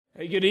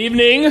Hey, good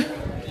evening.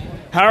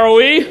 How are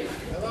we?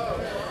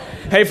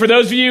 Hey, for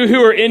those of you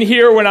who are in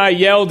here when I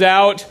yelled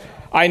out,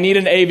 I need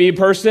an AV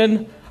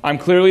person, I'm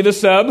clearly the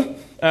sub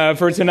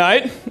for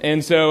tonight.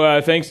 And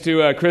so thanks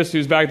to Chris,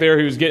 who's back there,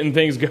 who's getting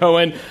things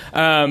going.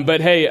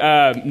 But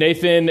hey,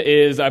 Nathan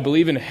is, I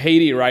believe, in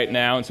Haiti right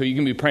now. And so you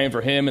can be praying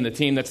for him and the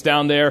team that's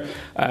down there.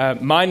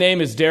 My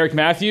name is Derek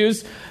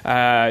Matthews.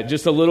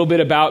 Just a little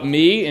bit about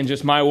me and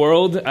just my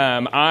world.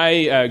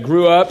 I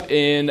grew up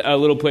in a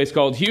little place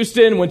called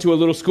Houston, went to a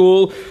little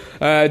school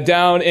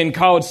down in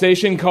College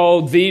Station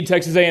called the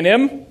Texas A&M.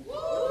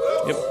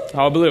 Yep,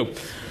 Hullabaloo.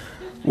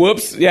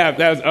 Whoops. Yeah,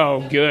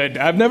 good.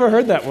 I've never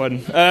heard that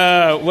one.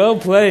 Well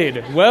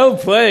played.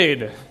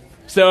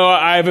 So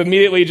I've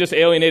immediately just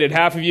alienated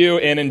half of you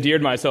and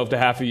endeared myself to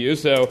half of you.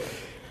 So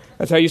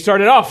that's how you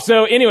started off.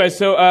 So anyway,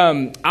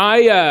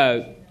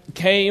 I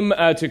came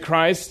to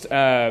Christ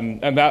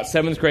about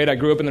 7th grade. I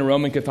grew up in the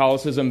Roman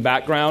Catholicism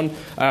background,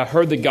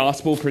 heard the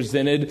gospel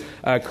presented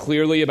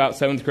clearly about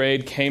 7th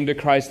grade, came to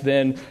Christ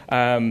then.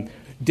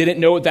 Didn't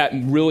know what that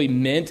really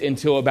meant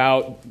until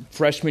about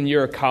freshman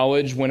year of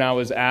college when I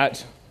was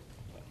at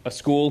a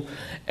school.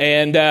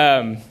 And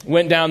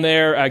went down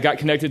there, got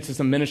connected to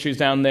some ministries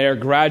down there,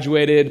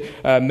 graduated,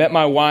 met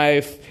my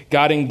wife,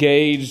 got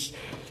engaged,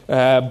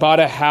 bought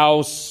a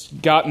house,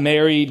 got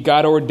married,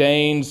 got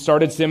ordained,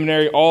 started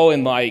seminary, all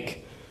in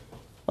like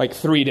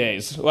 3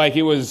 days. Like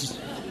it was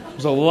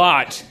a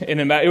lot.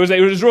 It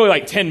was really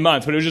like 10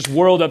 months, but it was just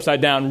whirled upside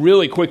down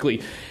really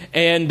quickly.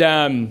 And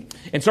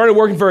started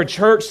working for a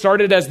church,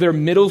 started as their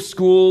middle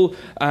school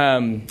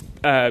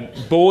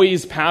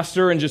boys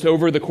pastor, and just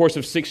over the course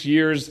of 6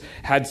 years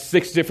had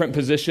 6 different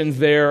positions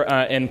there,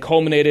 and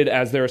culminated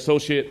as their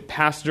associate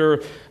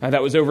pastor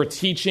that was over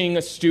teaching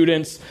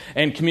students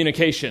and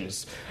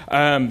communications.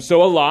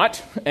 So a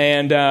lot.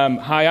 And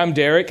hi, I'm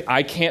Derek.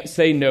 I can't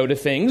say no to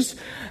things.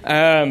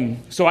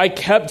 So I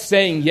kept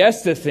saying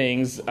yes to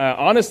things,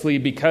 honestly,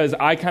 because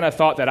I kind of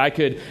thought that I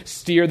could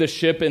steer the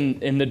ship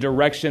in the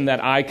direction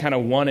that I kind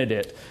of wanted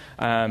it.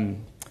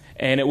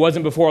 And it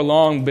wasn't before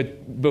long,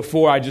 but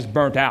before I just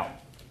burnt out.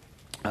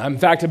 In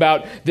fact,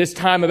 about this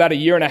time, about a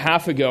year and a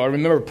half ago, I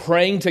remember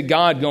praying to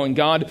God, going,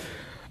 God,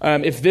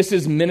 if this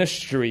is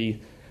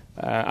ministry,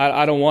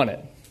 I don't want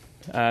it.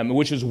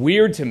 Which is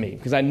weird to me,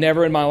 because I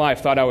never in my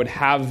life thought I would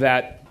have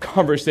that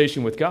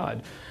conversation with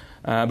God.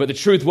 But the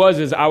truth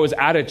was I was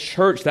at a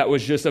church that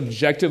was just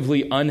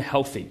objectively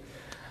unhealthy.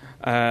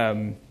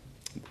 The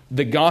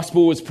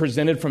gospel was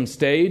presented from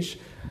stage,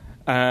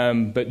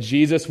 but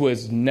Jesus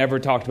was never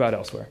talked about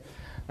elsewhere.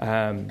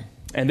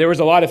 And there was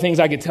a lot of things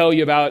I could tell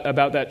you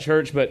about that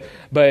church,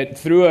 but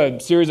through a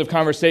series of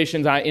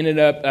conversations, I ended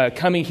up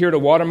coming here to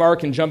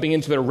Watermark and jumping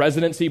into their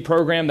residency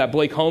program that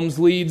Blake Holmes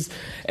leads.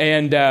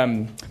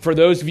 And for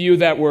those of you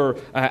that were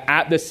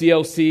at the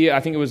CLC,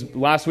 I think it was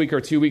last week or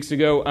 2 weeks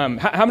ago,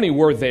 how many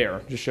were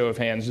there? Just show of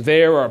hands.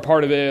 There or a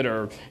part of it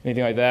or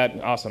anything like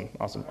that? Awesome.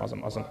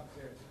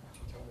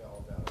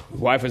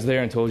 Wife was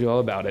there and told you all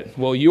about it.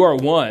 Well, you are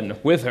one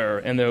with her,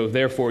 and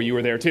therefore you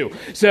were there too.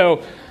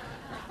 So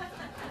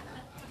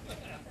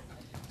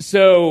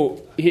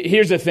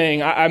here's the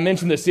thing. I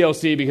mentioned the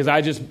CLC because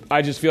I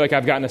just feel like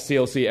I've gotten a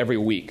CLC every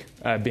week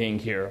being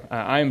here.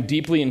 I am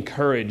deeply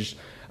encouraged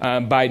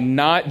by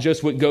not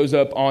just what goes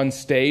up on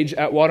stage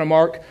at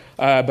Watermark,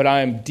 but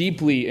I am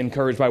deeply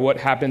encouraged by what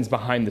happens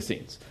behind the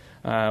scenes.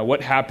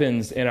 What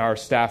happens in our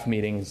staff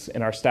meetings,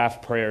 in our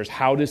staff prayers,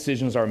 how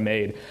decisions are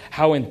made,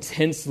 how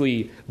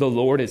intensely the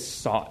Lord is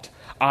sought.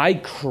 I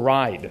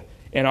cried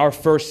in our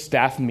first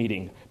staff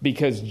meeting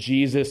because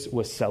Jesus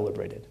was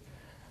celebrated.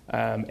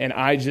 And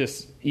I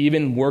just,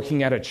 even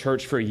working at a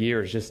church for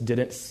years, just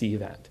didn't see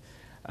that.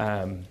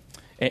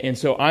 And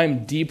so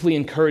I'm deeply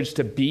encouraged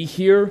to be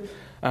here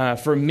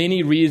for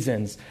many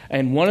reasons.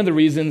 And one of the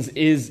reasons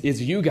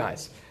is you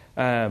guys.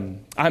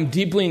 I'm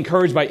deeply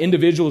encouraged by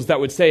individuals that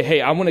would say, hey,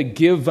 I want to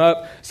give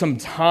up some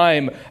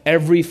time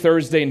every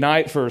Thursday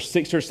night for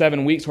 6 or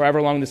 7 weeks,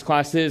 however long this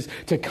class is,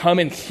 to come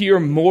and hear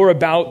more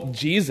about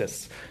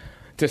Jesus,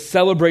 to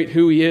celebrate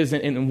who he is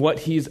and what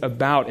he's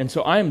about. And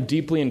so I am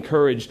deeply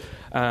encouraged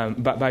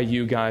by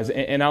you guys.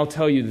 And I'll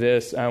tell you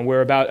this,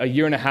 where about a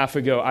year and a half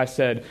ago, I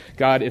said,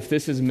 God, if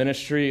this is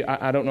ministry,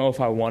 I don't know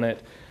if I want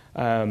it.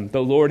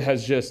 The Lord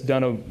has just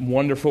done a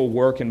wonderful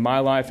work in my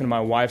life and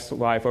my wife's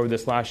life over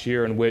this last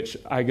year in which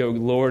I go,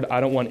 Lord, I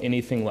don't want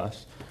anything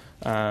less.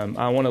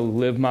 I want to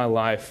live my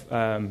life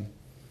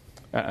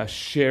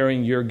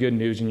sharing your good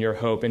news and your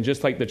hope. And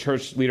just like the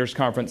church leaders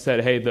conference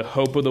said, hey, the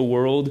hope of the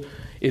world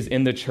is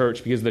in the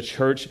church because the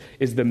church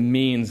is the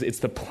means. It's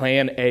the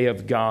plan A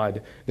of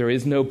God. There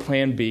is no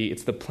plan B.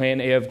 It's the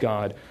plan A of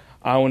God.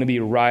 I want to be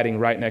riding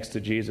right next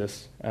to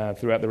Jesus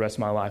throughout the rest of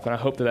my life. And I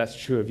hope that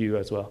that's true of you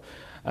as well.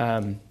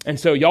 And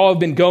so y'all have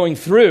been going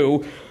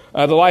through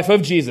the life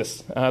of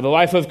Jesus, the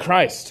life of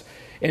Christ.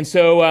 And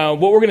so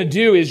what we're going to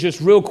do is just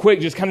real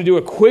quick, just kind of do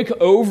a quick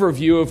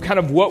overview of kind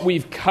of what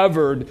we've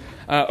covered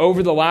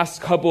over the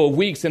last couple of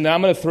weeks. And then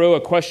I'm going to throw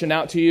a question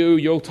out to you.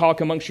 You'll talk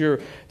amongst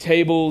your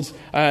tables,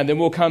 then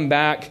we'll come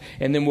back,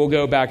 and then we'll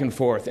go back and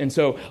forth. And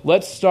so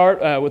let's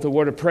start with a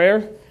word of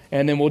prayer,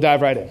 and then we'll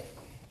dive right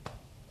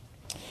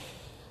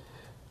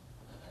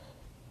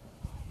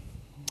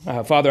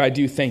in. Father, I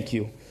do thank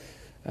you.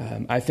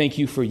 I thank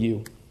you for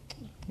you.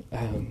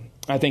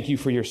 I thank you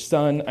for your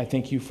Son. I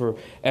thank you for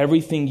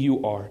everything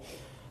you are.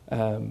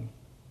 And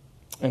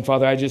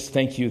Father, I just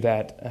thank you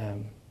that,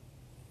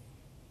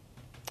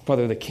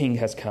 Father, the King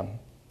has come.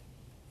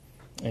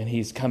 And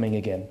he's coming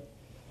again.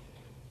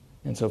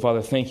 And so,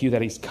 Father, thank you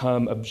that he's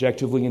come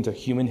objectively into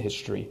human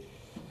history.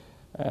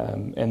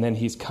 And then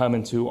he's come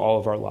into all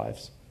of our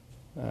lives.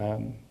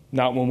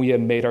 Not when we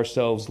have made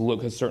ourselves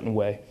look a certain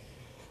way.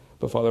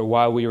 But, Father,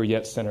 while we were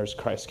yet sinners,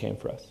 Christ came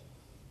for us.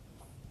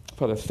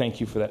 Father, thank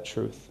you for that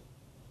truth.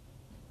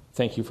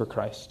 Thank you for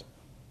Christ.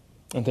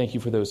 And thank you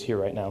for those here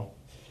right now.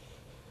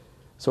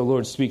 So,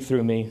 Lord, speak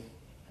through me.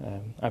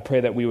 I pray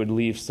that we would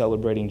leave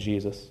celebrating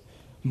Jesus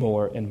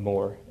more and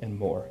more and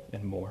more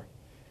and more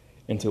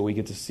until we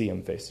get to see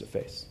him face to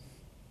face.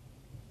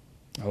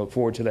 I look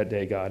forward to that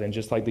day, God. And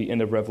just like the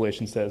end of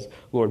Revelation says,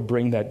 Lord,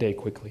 bring that day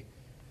quickly.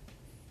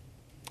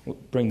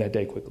 Bring that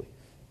day quickly.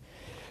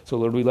 So,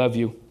 Lord, we love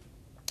you.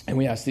 And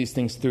we ask these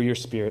things through your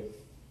Spirit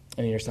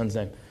and in your Son's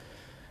name.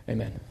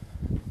 Amen.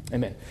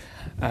 Amen.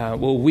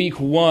 Well, week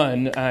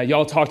one,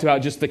 y'all talked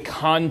about just the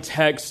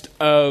context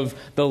of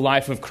the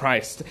life of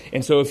Christ.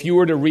 And so if you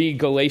were to read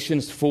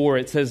Galatians 4,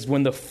 it says,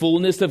 when the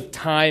fullness of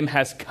time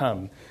has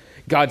come,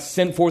 God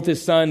sent forth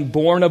his Son,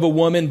 born of a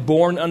woman,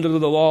 born under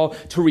the law,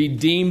 to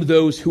redeem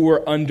those who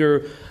were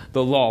under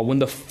the law. When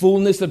the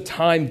fullness of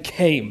time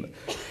came.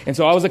 And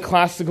so I was a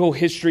classical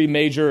history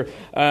major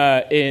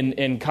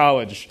in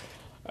college.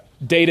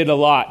 Dated a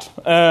lot.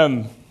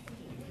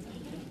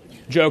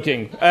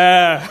 Joking.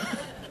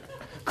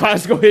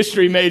 Classical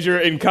history major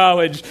in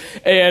college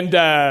and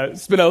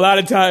spent a lot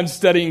of time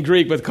studying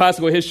Greek, but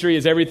classical history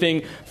is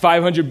everything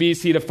 500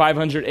 BC to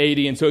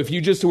 580. And so if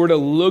you just were to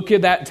look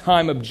at that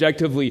time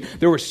objectively,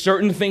 there were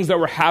certain things that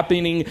were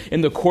happening in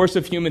the course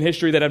of human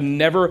history that have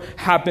never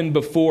happened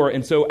before.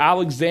 And so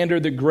Alexander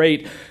the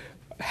Great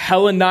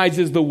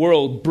Hellenizes the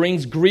world,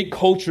 brings Greek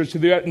culture to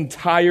the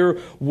entire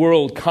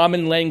world,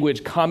 common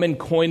language, common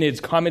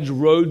coinage, common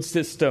road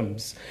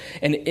systems,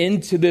 and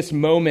into this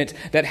moment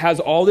that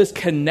has all this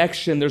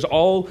connection. There's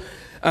all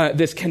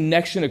this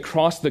connection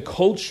across the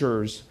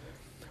cultures,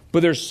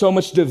 but there's so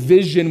much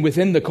division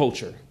within the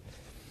culture.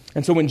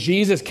 And so when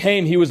Jesus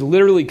came, he was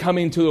literally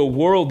coming to a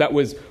world that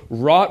was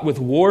wrought with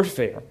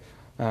warfare,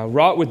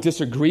 wrought with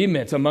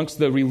disagreements amongst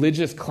the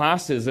religious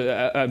classes,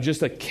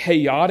 just a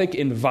chaotic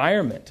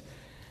environment.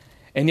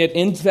 And yet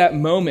into that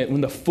moment,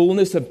 when the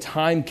fullness of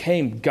time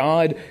came,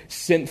 God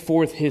sent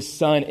forth his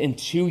Son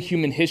into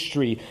human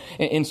history.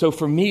 And so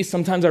for me,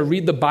 sometimes I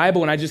read the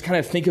Bible and I just kind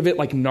of think of it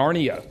like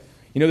Narnia.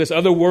 You know, this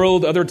other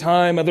world, other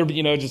time,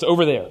 just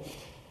over there.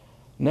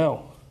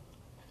 No.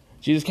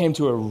 Jesus came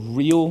to a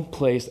real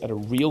place at a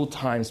real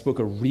time, spoke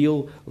a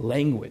real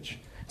language.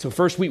 So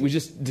first week, we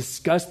just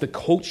discussed the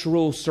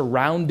cultural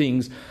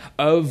surroundings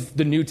of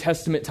the New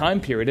Testament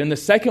time period. In the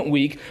second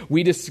week,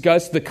 we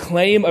discussed the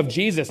claim of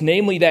Jesus,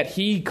 namely that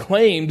he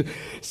claimed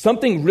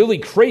something really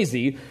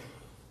crazy,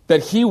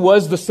 that he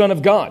was the Son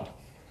of God.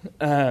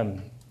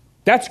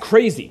 That's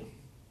crazy.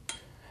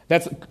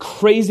 That's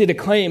crazy to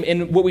claim.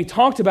 And what we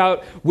talked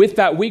about with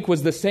that week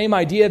was the same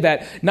idea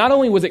that not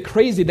only was it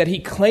crazy that he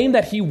claimed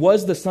that he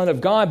was the Son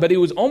of God, but it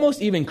was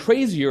almost even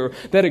crazier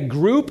that a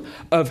group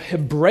of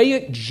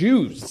Hebraic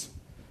Jews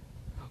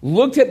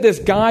looked at this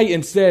guy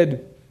and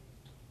said,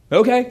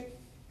 okay,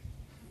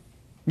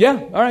 yeah,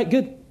 all right,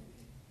 good.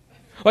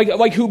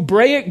 Like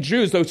Hebraic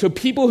Jews, though, so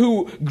people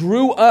who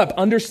grew up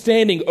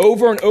understanding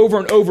over and over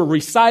and over,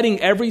 reciting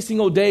every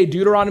single day,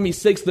 Deuteronomy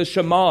 6, the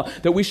Shema,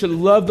 that we should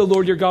love the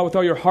Lord your God with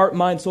all your heart,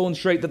 mind, soul, and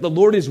strength, that the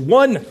Lord is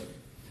one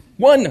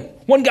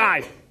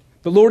guy.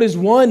 The Lord is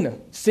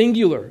one,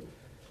 singular.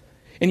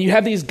 And you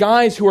have these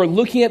guys who are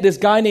looking at this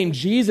guy named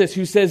Jesus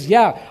who says,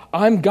 yeah,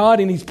 I'm God,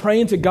 and he's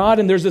praying to God,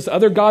 and there's this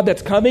other God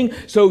that's coming.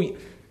 So,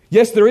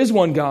 yes, there is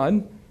one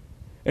God,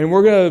 and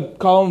we're going to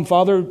call him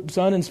Father,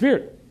 Son, and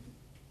Spirit.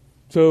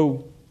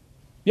 So,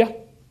 yeah,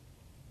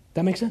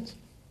 that makes sense.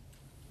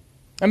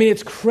 I mean,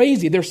 it's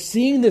crazy. They're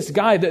seeing this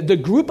guy, the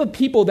group of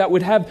people that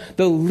would have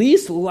the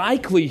least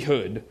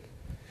likelihood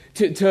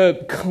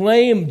to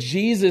claim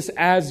Jesus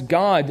as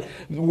God,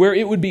 where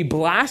it would be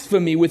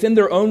blasphemy within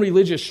their own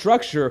religious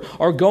structure,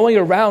 are going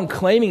around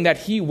claiming that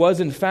he was,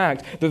 in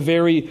fact, the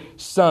very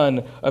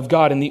Son of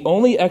God. And the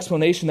only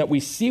explanation that we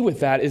see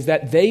with that is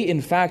that they,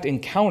 in fact,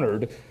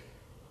 encountered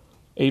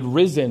a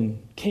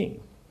risen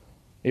King,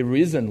 a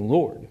risen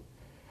Lord.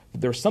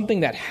 There's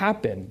something that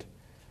happened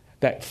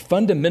that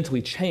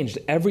fundamentally changed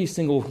every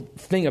single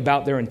thing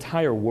about their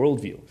entire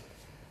worldview.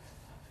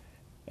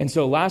 And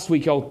so last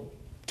week, y'all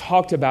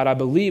talked about, I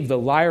believe, the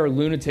liar,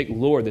 lunatic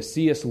Lord, the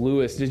C.S.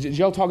 Lewis. Did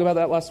y'all talk about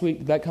that last week?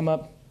 Did that come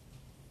up?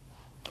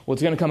 Well,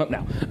 it's going to come up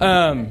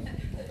now.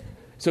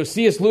 So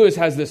C.S. Lewis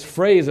has this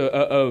phrase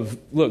of,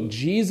 look,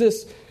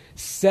 Jesus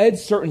said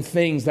certain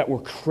things that were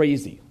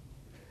crazy.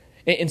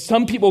 And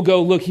some people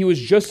go, look, he was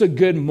just a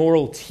good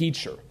moral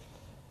teacher.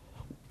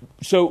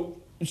 So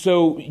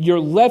you're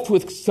left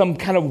with some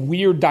kind of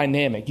weird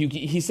dynamic.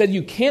 He said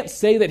you can't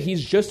say that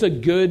he's just a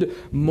good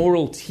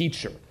moral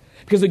teacher,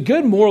 because a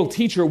good moral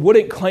teacher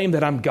wouldn't claim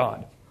that I'm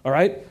God, all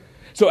right?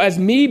 So as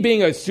me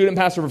being a student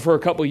pastor for a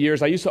couple of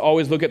years, I used to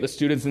always look at the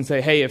students and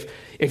say, hey,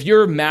 if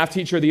your math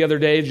teacher the other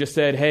day just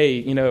said,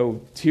 hey,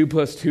 2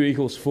 +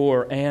 2 =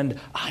 4, and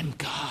I'm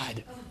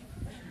God.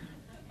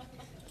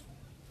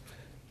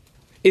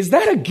 Is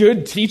that a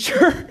good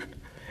teacher?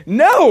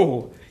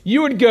 No.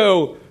 You would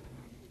go,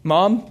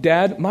 Mom,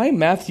 Dad, my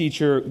math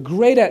teacher,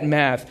 great at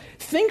math,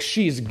 thinks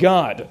she's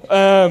God.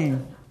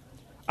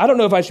 I don't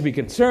know if I should be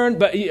concerned,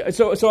 but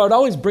so I'd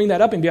always bring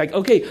that up and be like,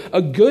 okay,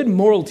 a good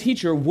moral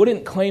teacher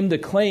wouldn't claim the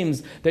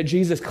claims that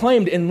Jesus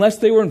claimed unless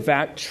they were in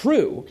fact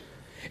true.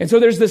 And so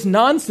there's this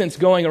nonsense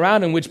going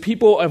around in which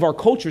people of our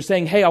culture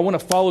saying, hey, I want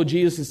to follow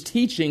Jesus'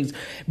 teachings,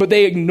 but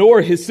they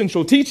ignore his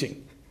central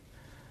teaching.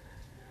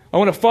 I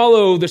want to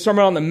follow the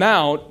Sermon on the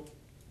Mount,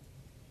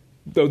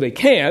 though they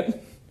can't,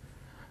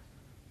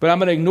 but I'm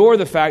going to ignore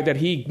the fact that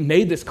he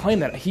made this claim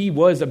that he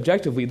was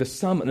objectively the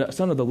Son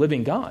of the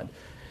living God.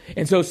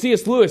 And so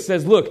C.S. Lewis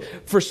says, look,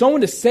 for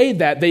someone to say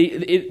that,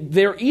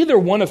 they're either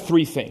one of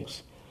three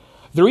things.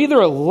 They're either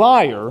a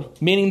liar,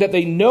 meaning that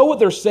they know what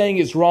they're saying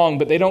is wrong,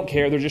 but they don't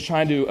care. They're just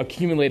trying to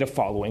accumulate a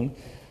following.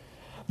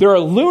 They're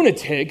a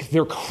lunatic.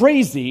 They're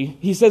crazy.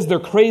 He says they're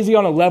crazy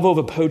on a level of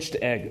a poached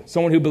egg,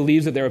 someone who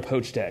believes that they're a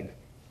poached egg.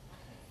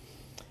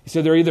 He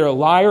said they're either a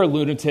liar, a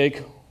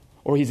lunatic,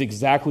 or he's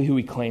exactly who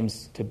he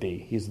claims to be.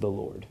 He's the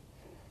Lord.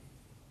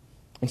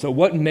 And so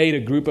what made a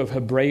group of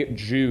Hebraic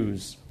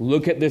Jews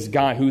look at this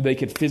guy who they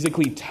could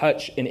physically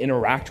touch and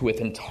interact with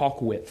and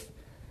talk with,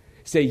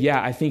 say, yeah,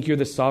 I think you're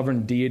the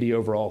sovereign deity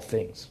over all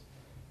things?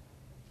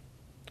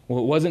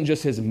 Well, it wasn't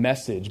just his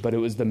message, but it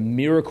was the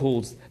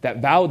miracles that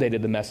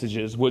validated the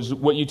messages, was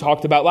what you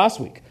talked about last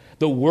week.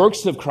 The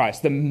works of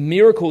Christ, the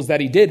miracles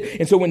that he did.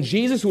 And so when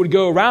Jesus would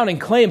go around and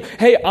claim,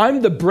 hey,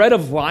 I'm the bread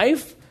of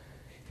life,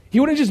 he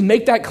wouldn't just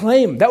make that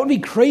claim. That would be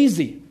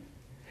crazy.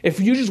 If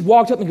you just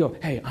walked up and go,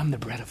 hey, I'm the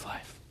bread of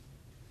life.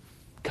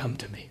 Come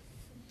to me.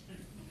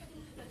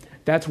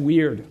 That's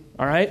weird,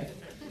 all right?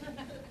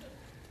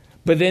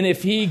 But then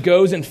if he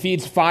goes and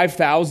feeds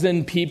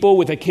 5,000 people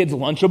with a kid's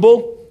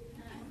Lunchable,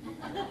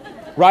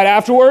 right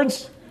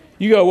afterwards,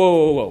 you go,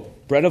 whoa.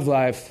 Bread of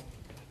life,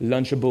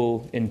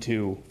 Lunchable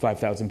into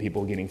 5,000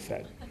 people getting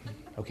fed.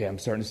 Okay, I'm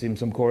starting to see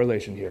some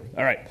correlation here.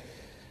 All right.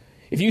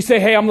 If you say,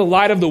 hey, I'm the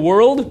light of the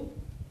world,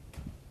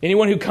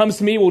 anyone who comes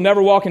to me will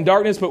never walk in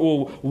darkness, but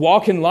will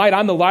walk in light.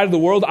 I'm the light of the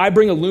world. I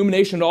bring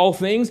illumination to all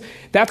things.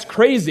 That's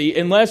crazy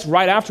unless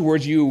right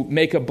afterwards you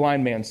make a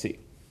blind man see.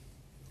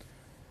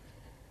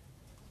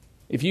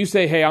 If you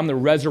say, hey, I'm the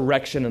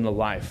resurrection and the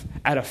life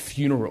at a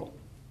funeral,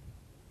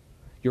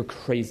 you're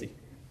crazy.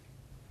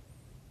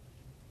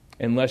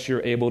 Unless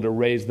you're able to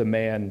raise the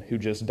man who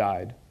just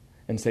died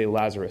and say,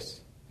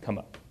 Lazarus, come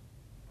up.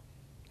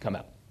 Come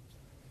out.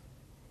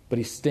 But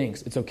he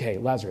stinks. It's okay.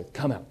 Lazarus,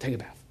 come out. Take a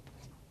bath.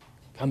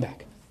 Come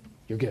back.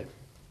 You're good.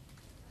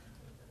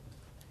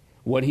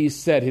 What he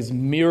said, his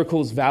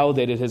miracles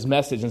validated his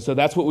message. And so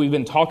that's what we've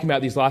been talking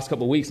about these last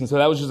couple of weeks. And so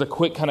that was just a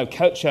quick kind of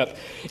catch-up.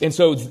 And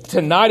so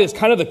tonight is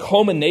kind of the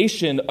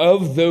culmination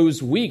of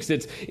those weeks.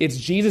 It's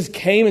Jesus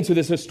came into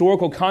this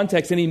historical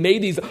context and he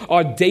made these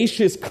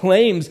audacious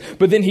claims,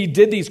 but then he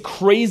did these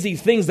crazy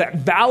things that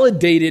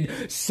validated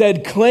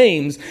said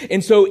claims.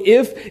 And so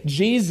if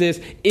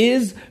Jesus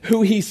is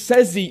who he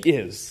says he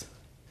is,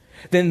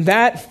 then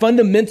that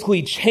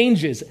fundamentally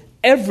changes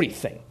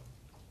everything.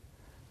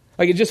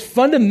 Like it just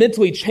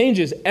fundamentally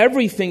changes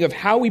everything of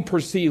how we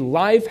perceive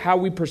life, how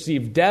we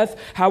perceive death,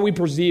 how we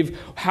perceive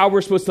how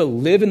we're supposed to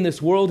live in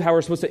this world, how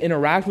we're supposed to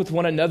interact with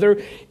one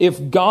another.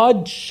 If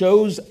God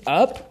shows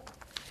up,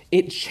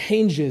 it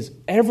changes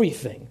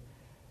everything.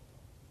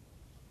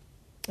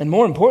 And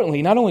more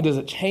importantly, not only does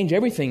it change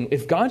everything,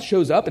 if God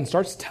shows up and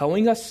starts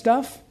telling us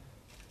stuff,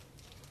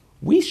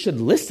 we should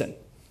listen.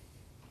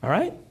 All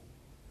right?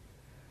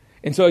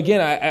 And so again,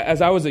 as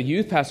I was a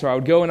youth pastor, I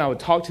would go and I would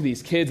talk to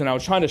these kids and I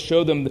was trying to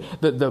show them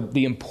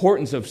the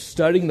importance of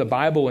studying the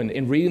Bible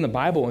and reading the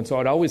Bible. And so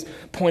I'd always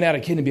point out a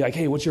kid and be like,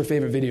 hey, what's your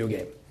favorite video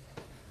game?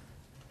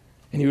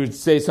 And he would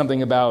say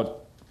something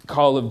about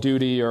Call of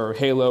Duty or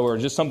Halo or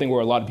just something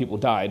where a lot of people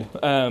died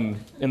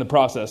in the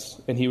process,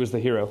 and he was the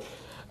hero.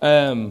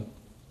 And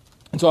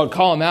so I'd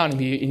call him out and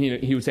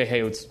he would say,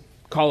 hey, it's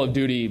Call of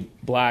Duty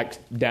Black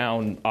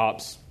Down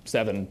Ops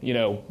 7,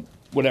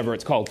 whatever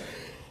it's called.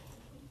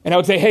 And I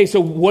would say, hey,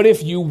 so what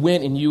if you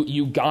went and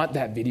you got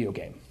that video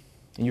game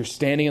and you're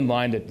standing in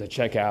line to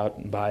check out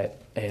and buy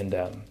it, and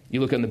you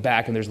look in the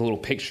back and there's a little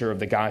picture of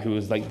the guy who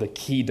was like the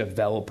key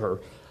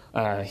developer.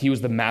 He was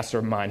the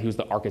mastermind. He was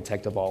the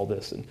architect of all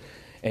this.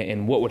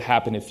 And what would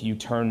happen if you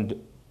turned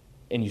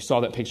and you saw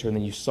that picture and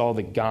then you saw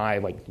the guy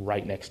like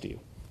right next to you?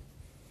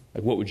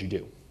 Like, what would you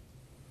do?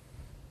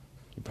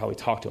 You'd probably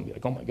talk to him and be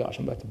like, oh my gosh,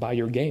 I'm about to buy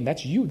your game.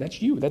 That's you.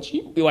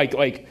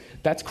 Like,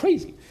 that's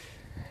crazy.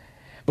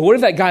 But what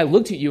if that guy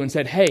looked at you and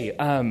said, hey,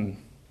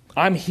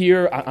 I'm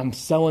here, I'm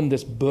selling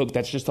this book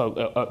that's just an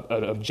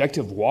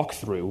objective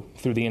walkthrough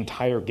through the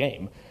entire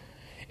game.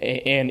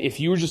 And if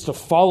you were just to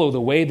follow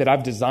the way that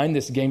I've designed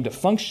this game to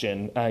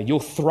function, you'll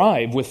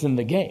thrive within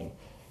the game.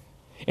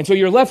 And so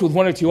you're left with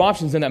one or two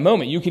options in that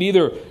moment. You could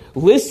either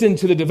listen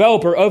to the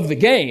developer of the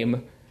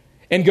game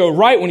and go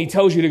right when he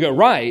tells you to go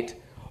right,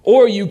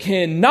 or you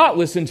can not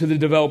listen to the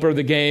developer of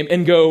the game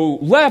and go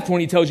left when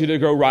he tells you to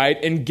go right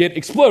and get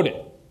exploded.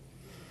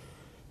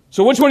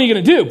 So which one are you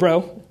going to do,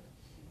 bro?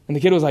 And the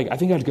kid was like, I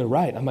think I'd go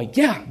right. I'm like,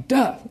 yeah,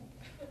 duh.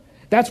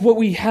 That's what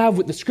we have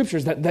with the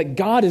scriptures, that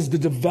God is the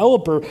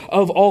developer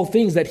of all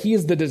things, that he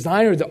is the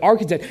designer, the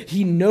architect.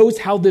 He knows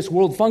how this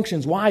world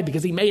functions. Why?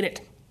 Because he made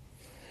it.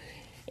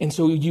 And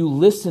so you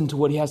listen to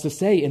what he has to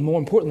say. And more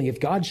importantly,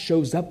 if God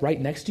shows up right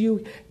next to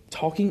you,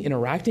 talking,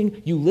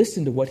 interacting, you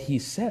listen to what he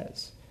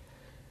says.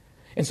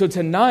 And so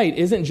tonight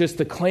isn't just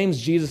the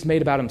claims Jesus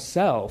made about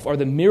himself or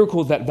the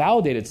miracles that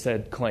validated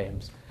said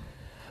claims,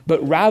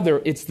 but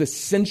rather it's the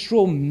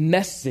central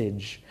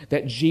message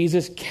that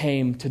Jesus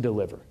came to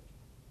deliver.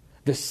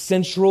 The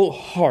central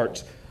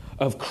heart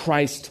of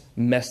Christ's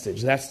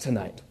message. That's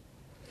tonight.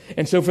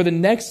 And so for the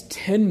next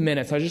 10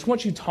 minutes, I just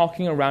want you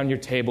talking around your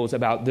tables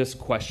about this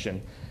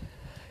question.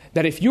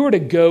 That if you were to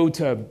go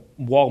to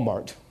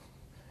Walmart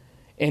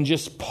and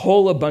just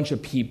poll a bunch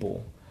of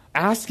people,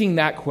 asking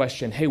that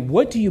question, hey,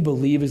 what do you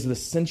believe is the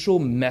central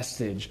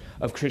message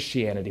of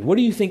Christianity? What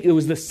do you think it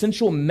was the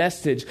central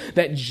message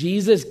that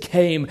Jesus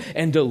came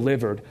and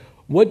delivered?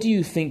 What do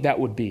you think that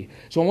would be?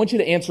 So I want you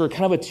to answer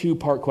kind of a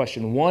two-part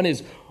question. One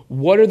is,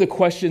 what are the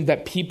questions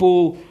that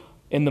people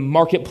in the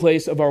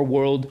marketplace of our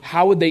world,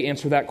 how would they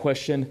answer that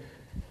question?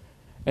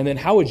 And then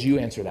how would you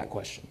answer that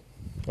question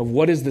of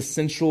what is the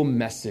central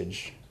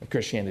message of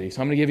Christianity?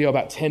 So I'm going to give you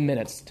about 10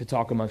 minutes to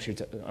talk amongst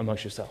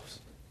yourselves.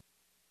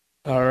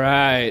 All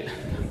right.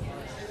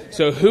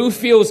 So who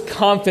feels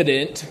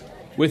confident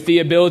with the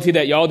ability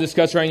that y'all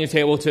discuss around your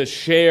table to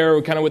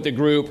share kind of with the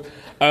group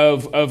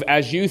of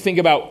as you think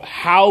about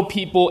how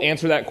people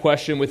answer that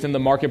question within the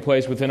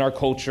marketplace, within our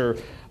culture,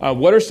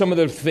 what are some of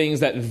the things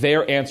that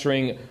they're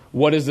answering?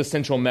 What is the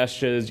central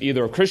message,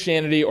 either of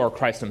Christianity or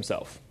Christ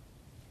himself?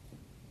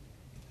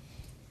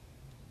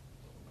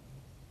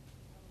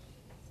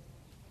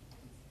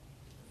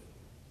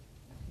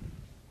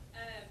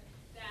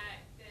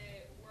 That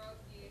the world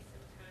views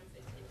sometimes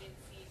a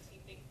tendency to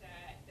think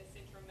that the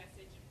central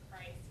message of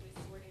Christ was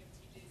sort of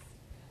to just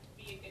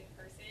be a good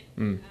person.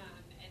 And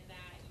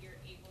that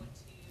you're able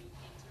to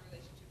get into a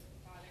relationship with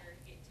the Father,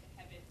 get to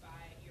heaven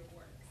by your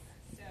works.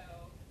 So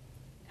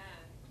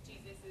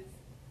Jesus'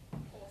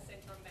 whole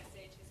central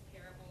message, his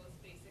parables,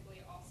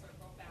 basically all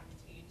circle back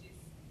to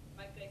just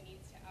my good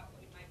needs to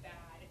outweigh my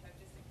bad. If I'm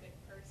just a good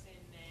person,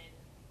 then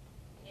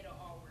it'll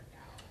all work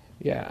out.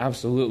 Yeah,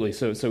 absolutely.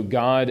 So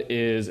God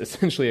is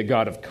essentially a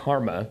God of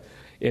karma,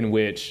 in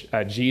which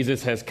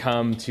Jesus has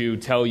come to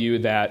tell you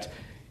that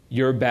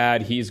you're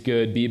bad, he's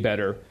good, be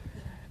better,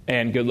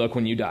 and good luck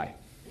when you die.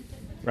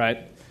 Right?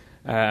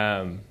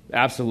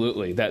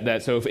 Absolutely.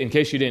 So in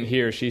case you didn't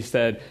hear, she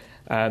said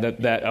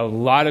that a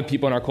lot of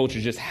people in our culture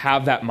just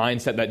have that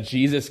mindset that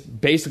Jesus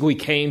basically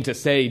came to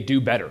say, do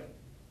better.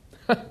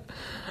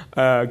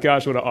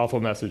 Gosh, what an awful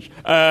message.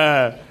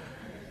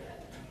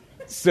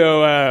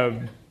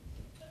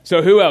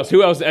 So who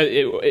else?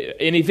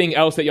 Anything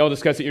else that y'all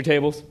discuss at your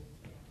tables?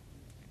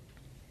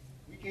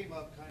 We came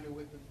up kind of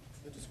with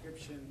the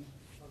description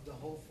of the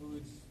Whole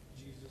Foods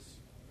Jesus,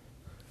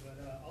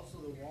 but also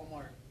the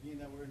Walmart, being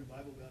that we're in the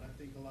Bible Belt, I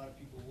think a lot of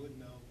people would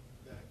know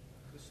that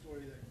the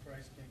story that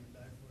Christ came and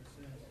died for our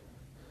sins,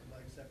 by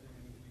accepting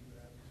him, we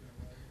would have eternal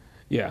life.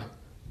 Yeah.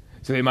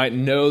 So they might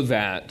know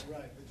that,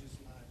 Right,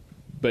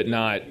 but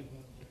not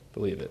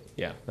believe it.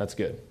 Yeah, that's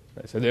good.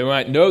 So they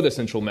might know the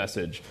central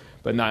message,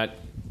 but not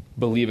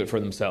believe it for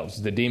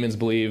themselves. The demons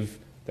believe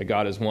that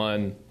God is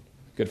one.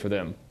 Good for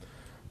them.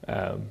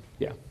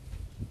 Yeah.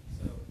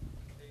 So,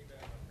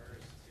 piggyback on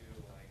hers too,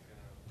 like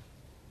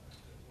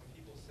when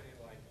people say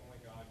like only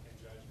God can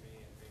judge me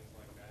and things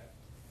like that,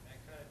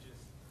 that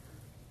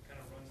kind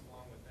of runs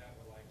along with that.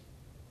 Where like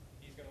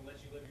he's going to let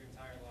you live your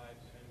entire life,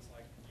 and then it's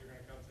like you're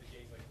going to come to the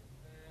gates like,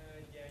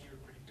 yeah, you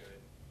were pretty good,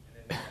 and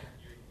then like,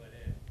 you're let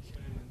in.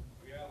 But in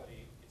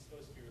reality, it's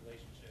supposed to be a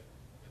relationship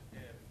with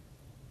him,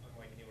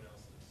 unlike anyone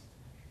else's.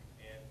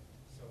 And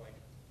so like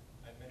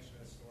I mentioned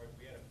this story,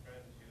 we had a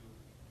friend who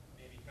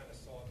maybe kind of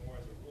saw it more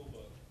as a rule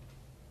book,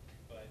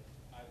 but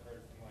I've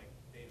heard from like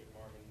David,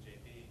 Marvin,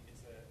 JP,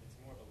 it's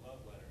more of a love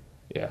letter.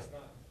 Yeah. It's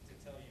not to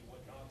tell you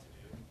what not to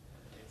do.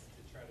 It's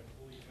to try to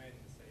pull you in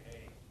and say,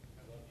 hey,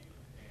 I love you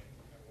and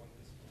I want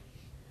this for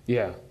you.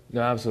 Yeah.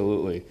 No,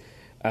 absolutely.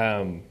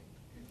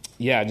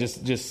 Yeah,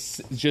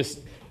 just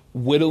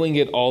whittling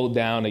it all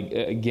down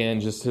again,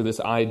 just to this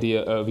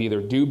idea of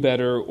either do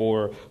better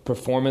or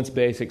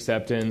performance-based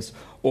acceptance,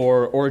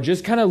 or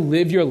just kind of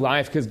live your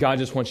life because God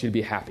just wants you to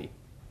be happy,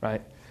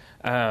 right?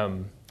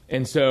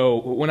 And so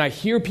when I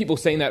hear people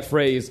saying that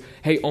phrase,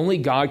 hey, only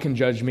God can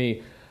judge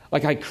me,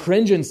 like I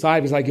cringe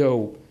inside because I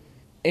go,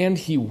 and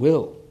he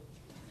will.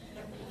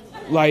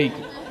 Like,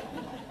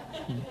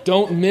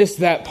 don't miss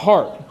that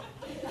part.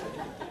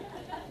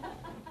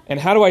 And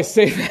how do I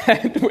say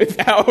that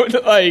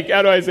without, like,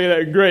 how do I say that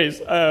with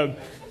grace?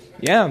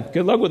 Yeah,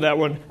 good luck with that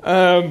one.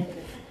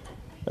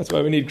 That's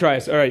why we need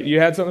Christ. All right, you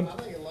had something?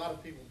 I think a lot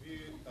of people view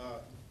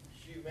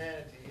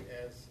humanity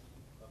as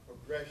a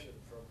progression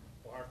from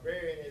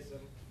barbarianism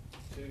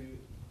to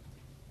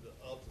the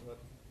ultimate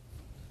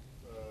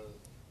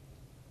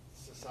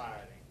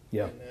society.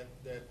 Yeah. And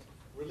that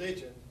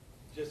religion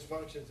just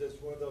functions as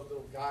one of those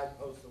little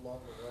guideposts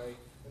along the way,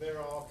 and they're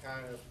all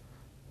kind of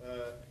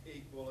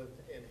equal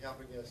in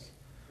helping us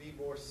be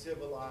more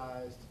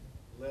civilized,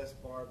 less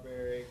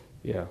barbaric,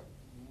 Yeah.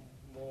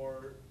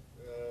 more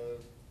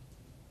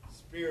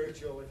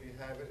spiritual, if you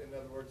have it. In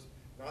other words,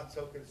 not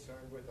so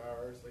concerned with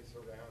our earthly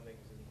surroundings.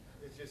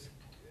 And it's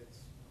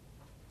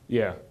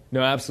Yeah.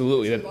 No,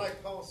 absolutely. it's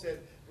like Paul said,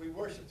 we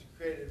worship the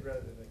created rather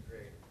than the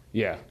creator.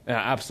 Yeah,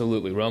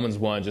 absolutely. Romans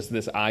 1, just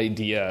this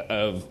idea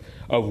of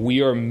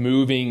we are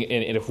moving,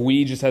 and if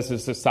we just as a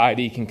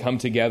society can come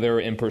together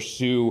and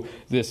pursue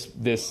this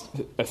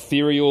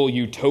ethereal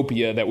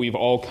utopia that we've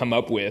all come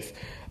up with,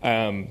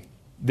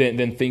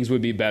 then things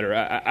would be better.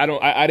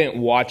 I didn't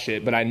watch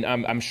it, but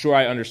I'm sure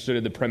I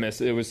understood the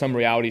premise. It was some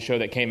reality show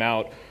that came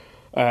out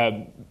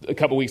a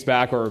couple weeks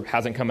back, or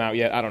hasn't come out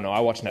yet. I don't know. I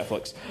watch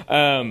Netflix,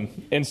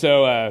 and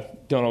so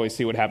don't always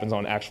see what happens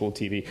on actual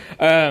TV.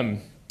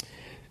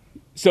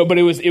 But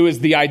it was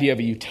the idea of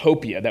a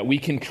utopia, that we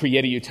can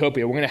create a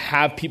utopia. We're going to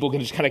have people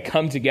can just kind of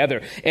come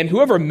together. And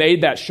whoever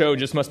made that show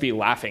just must be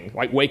laughing,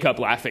 like wake up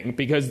laughing,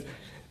 because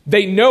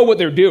they know what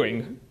they're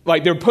doing.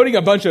 Like they're putting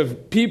a bunch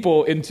of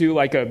people into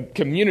like a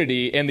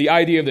community. And the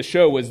idea of the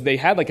show was they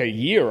had like a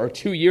year or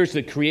 2 years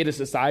to create a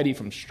society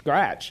from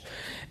scratch.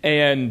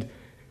 And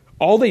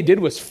all they did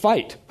was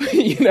fight,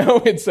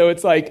 And so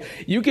it's like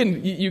you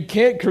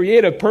can't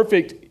create a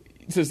perfect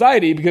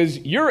society because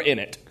you're in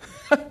it.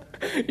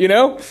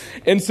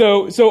 And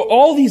so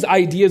all these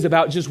ideas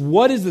about just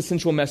what is the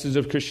central message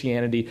of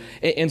Christianity.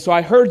 And so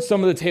I heard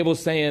some of the tables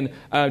saying,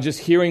 just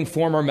hearing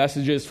former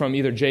messages from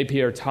either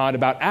JP or Todd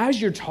about as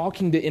you're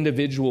talking to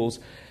individuals,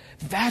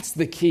 that's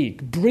the key,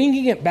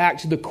 bringing it back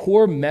to the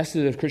core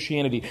message of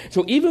Christianity.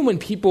 So even when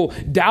people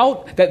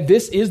doubt that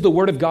this is the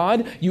Word of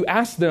God, you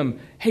ask them,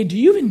 hey, do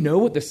you even know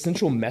what the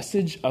central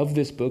message of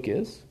this book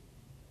is?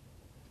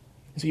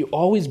 And so you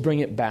always bring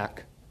it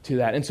back to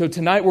that. And so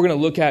tonight we're going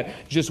to look at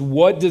just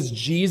what does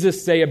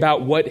Jesus say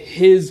about what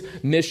his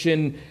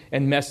mission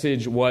and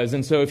message was.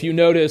 And so if you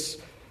notice,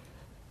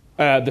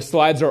 the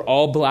slides are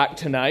all black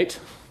tonight.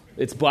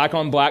 It's black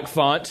on black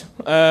font.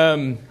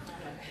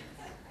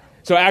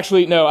 So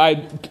actually, no,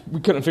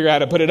 we couldn't figure out how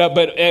to put it up,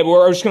 but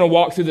we're just going to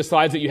walk through the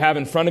slides that you have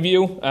in front of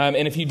you. And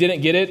if you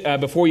didn't get it,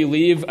 before you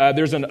leave,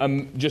 there's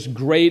a just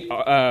great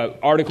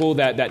article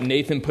that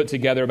Nathan put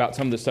together about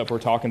some of the stuff we're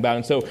talking about.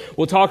 And so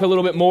we'll talk a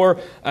little bit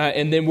more,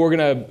 and then we're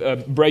going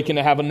to break in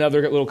to have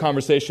another little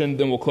conversation,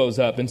 then we'll close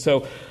up. And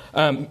so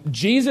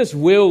Jesus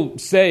will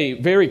say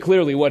very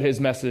clearly what his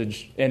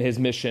message and his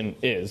mission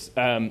is.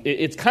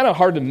 It's kind of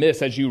hard to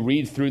miss as you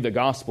read through the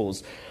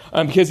Gospels,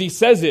 because he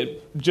says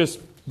it just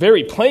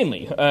very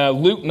plainly.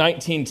 Luke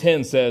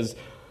 19:10 says,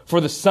 "For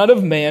the Son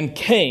of Man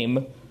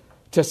came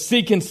to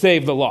seek and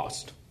save the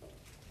lost."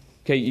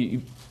 Okay,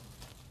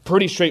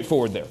 pretty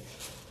straightforward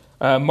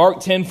there. Mark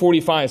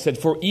 10:45 said,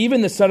 "For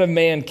even the Son of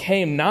Man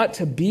came not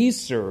to be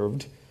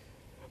served,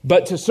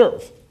 but to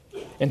serve,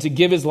 and to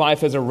give his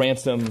life as a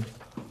ransom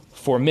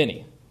for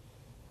many."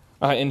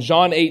 In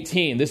John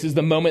 18, this is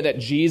the moment that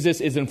Jesus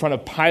is in front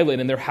of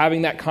Pilate, and they're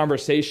having that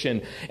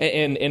conversation.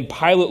 And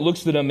Pilate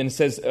looks at him and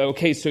says,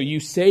 okay, so you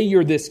say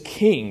you're this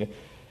king.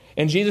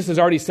 And Jesus has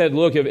already said,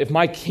 look, if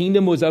my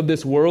kingdom was of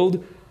this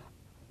world,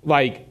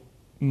 like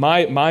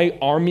my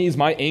armies,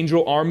 my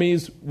angel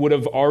armies would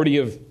have already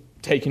have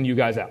taken you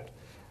guys out.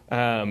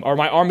 Or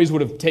my armies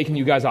would have taken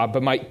you guys out.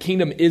 But my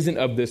kingdom isn't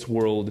of this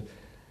world.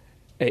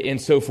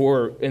 And so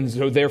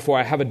therefore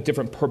I have a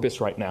different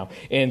purpose right now.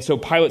 And so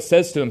Pilate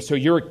says to him, so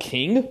you're a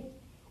king,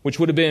 which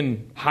would have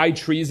been high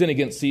treason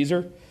against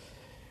Caesar?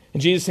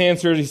 And Jesus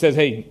answers, he says,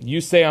 hey,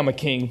 you say I'm a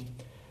king.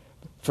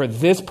 For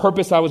this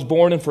purpose I was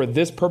born, and for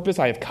this purpose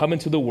I have come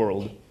into the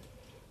world,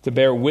 to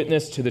bear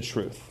witness to the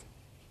truth.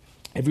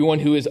 Everyone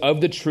who is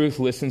of the truth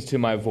listens to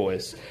my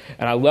voice.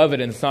 And I love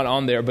it, and it's not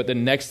on there, but the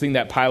next thing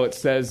that Pilate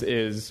says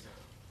is,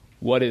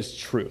 what is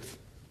truth?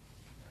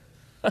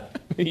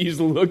 He's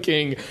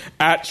looking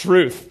at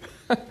truth.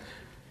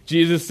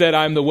 Jesus said,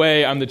 I'm the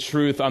way, I'm the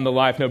truth, I'm the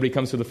life. Nobody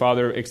comes to the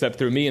Father except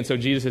through me. And so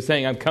Jesus is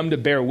saying, I've come to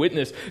bear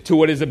witness to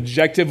what is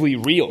objectively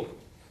real.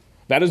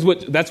 That's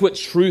what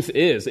truth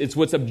is. It's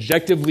what's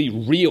objectively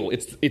real.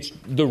 It's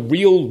the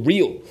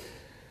real.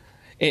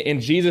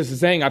 And Jesus is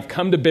saying, I've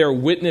come to bear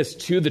witness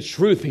to the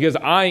truth because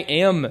I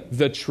am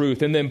the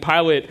truth. And then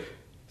Pilate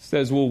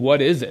says, well,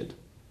 what is it?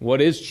 What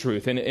is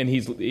truth? And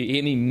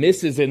he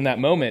misses in that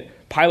moment.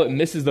 Pilate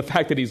misses the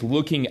fact that he's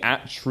looking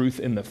at truth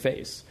in the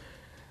face.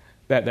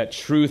 that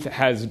truth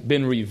has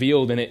been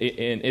revealed, and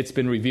it's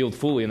been revealed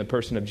fully in the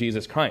person of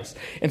Jesus Christ.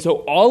 And so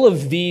all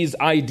of these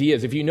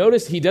ideas, if you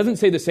notice, he doesn't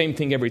say the same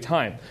thing every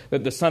time,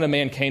 that the Son of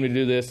Man came to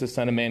do this, the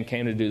Son of Man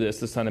came to do this,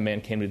 the Son of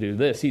Man came to do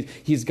this.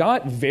 He's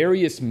got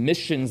various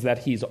missions that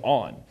he's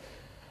on.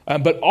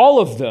 But all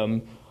of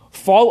them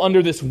fall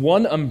under this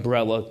one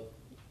umbrella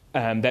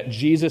that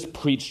Jesus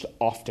preached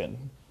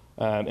often.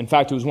 In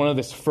fact, it was one of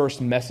his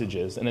first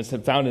messages, and it's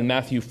found in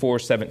Matthew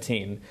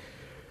 4:17.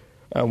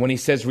 When he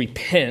says,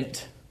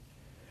 repent,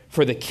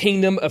 for the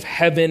kingdom of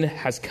heaven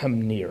has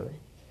come near.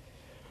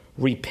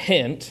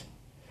 Repent,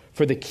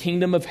 for the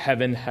kingdom of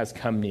heaven has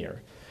come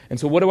near. And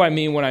so what do I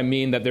mean when I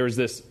mean that there's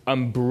this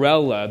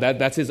umbrella,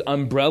 that's his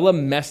umbrella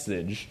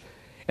message,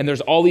 and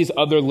there's all these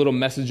other little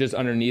messages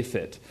underneath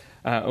it?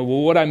 Well,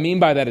 what I mean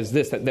by that is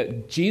this,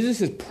 that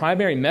Jesus'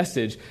 primary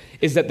message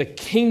is that the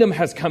kingdom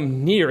has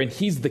come near, and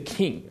he's the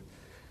king.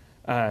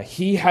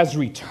 He has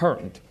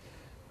returned.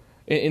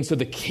 And so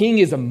the king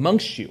is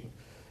amongst you.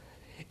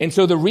 And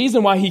so the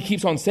reason why he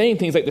keeps on saying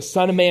things like the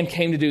Son of Man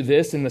came to do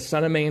this and the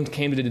Son of Man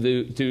came to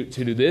do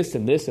this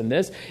and this and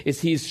this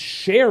is he's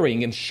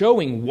sharing and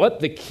showing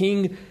what the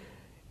king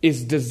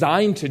is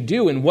designed to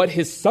do and what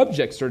his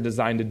subjects are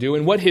designed to do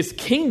and what his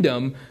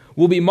kingdom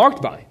will be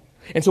marked by.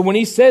 And so when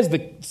he says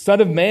the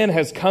Son of Man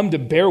has come to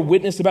bear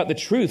witness about the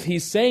truth,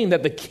 he's saying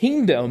that the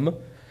kingdom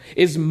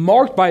is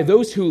marked by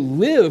those who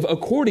live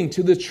according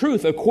to the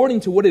truth, according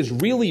to what is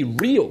really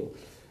real.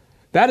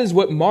 That is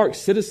what marks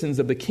citizens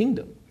of the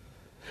kingdom.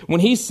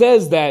 When he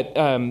says that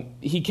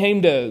he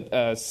came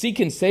to seek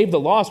and save the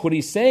lost, what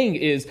he's saying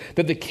is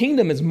that the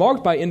kingdom is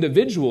marked by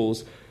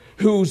individuals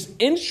whose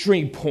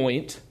entry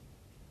point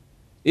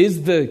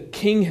is the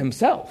king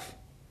himself.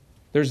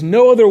 There's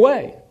no other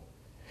way.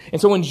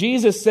 And so when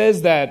Jesus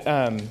says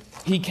that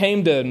he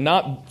came to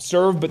not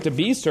serve but to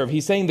be served,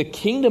 he's saying the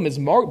kingdom is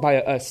marked by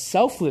a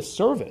selfless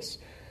service.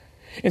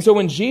 And so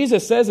when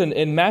Jesus says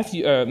in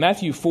Matthew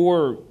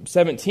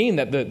 4:17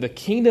 that the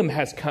kingdom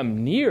has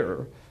come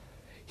near,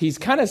 he's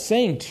kind of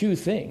saying two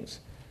things.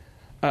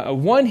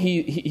 One,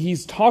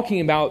 he's talking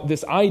about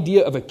this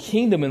idea of a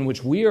kingdom in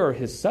which we are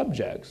his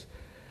subjects.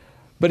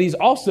 But he's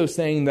also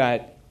saying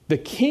that the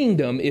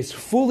kingdom is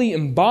fully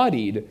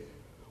embodied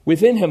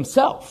within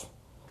himself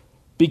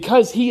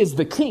because he is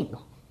the king.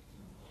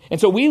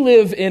 And so we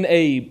live in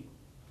a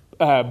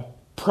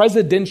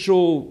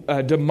presidential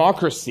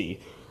democracy,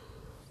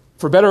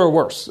 for better or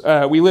worse.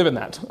 We live in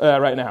that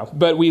right now.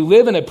 But we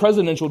live in a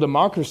presidential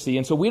democracy,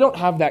 and so we don't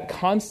have that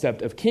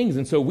concept of kings.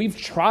 And so we've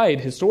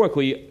tried,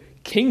 historically,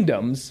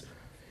 kingdoms,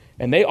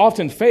 and they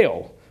often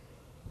fail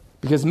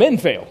because men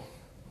fail.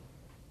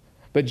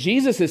 But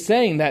Jesus is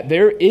saying that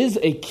there is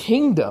a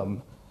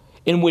kingdom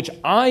in which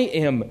I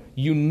am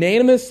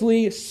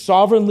unanimously,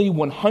 sovereignly,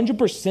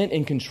 100%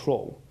 in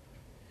control.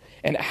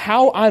 And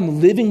how I'm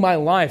living my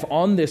life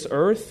on this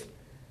earth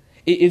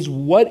is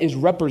what is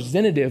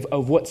representative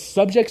of what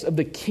subjects of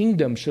the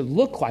kingdom should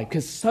look like,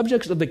 because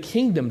subjects of the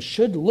kingdom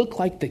should look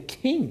like the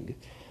king.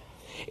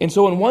 And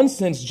so in one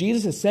sense,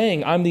 Jesus is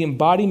saying, I'm the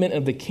embodiment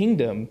of the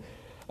kingdom,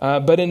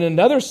 but in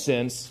another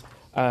sense,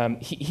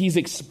 he's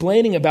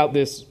explaining about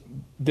this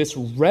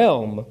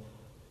realm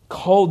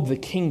called the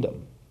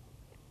kingdom.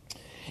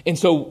 And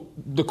so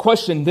the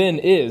question then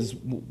is,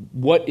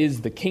 what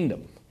is the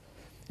kingdom?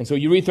 And so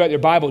you read throughout your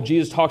Bible,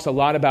 Jesus talks a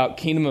lot about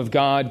kingdom of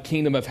God,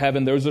 kingdom of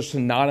heaven. Those are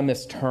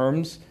synonymous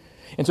terms.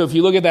 And so if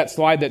you look at that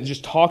slide that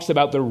just talks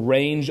about the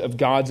range of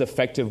God's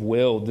effective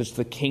will, just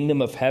the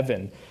kingdom of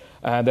heaven,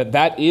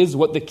 that is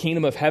what the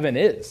kingdom of heaven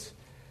is.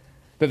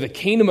 That the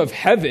kingdom of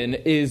heaven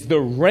is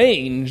the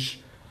range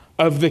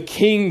of the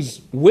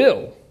king's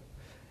will.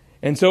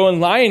 And so in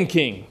Lion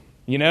King,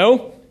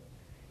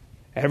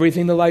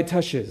 everything the light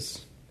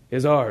touches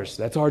is ours.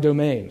 That's our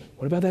domain.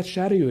 What about that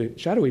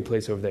shadowy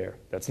place over there?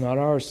 That's not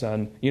ours,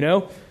 son.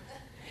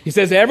 He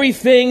says,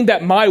 everything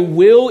that my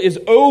will is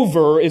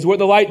over is what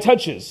the light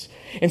touches.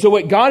 And so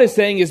what God is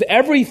saying is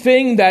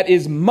everything that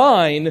is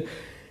mine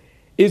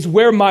is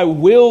where my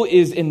will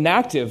is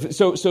inactive.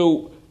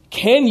 So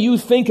can you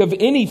think of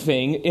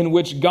anything in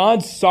which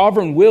God's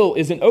sovereign will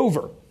isn't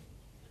over?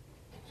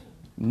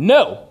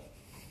 No.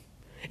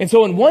 And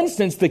so in one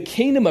sense, the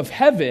kingdom of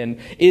heaven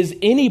is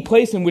any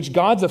place in which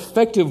God's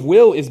effective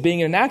will is being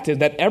enacted,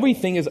 that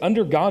everything is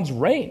under God's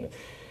reign.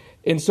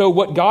 And so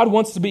what God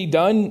wants to be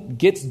done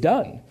gets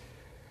done.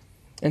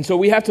 And so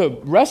we have to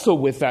wrestle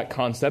with that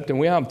concept, and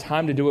we don't have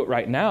time to do it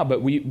right now,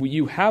 but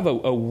you have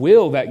a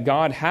will that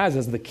God has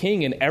as the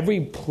king, and every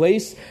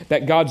place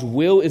that God's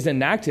will is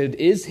enacted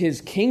is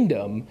his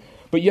kingdom.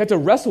 But you have to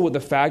wrestle with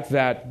the fact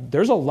that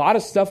there's a lot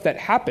of stuff that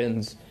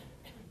happens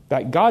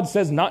that God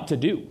says not to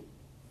do.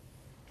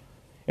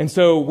 And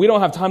so we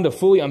don't have time to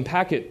fully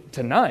unpack it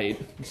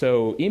tonight,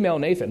 so email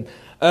Nathan.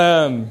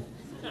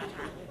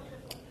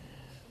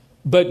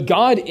 But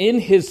God, in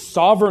his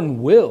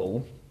sovereign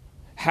will,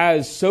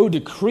 has so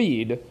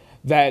decreed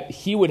that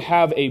he would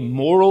have a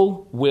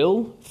moral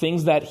will,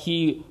 things that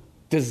he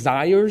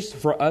desires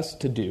for us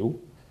to do.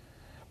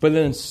 But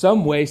then in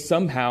some way,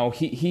 somehow,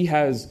 he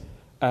has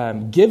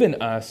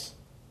given us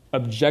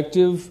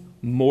objective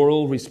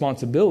moral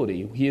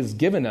responsibility. He has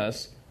given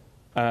us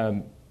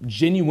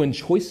genuine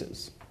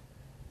choices.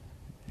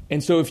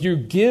 And so if you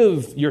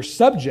give your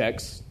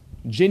subjects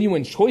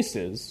genuine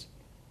choices,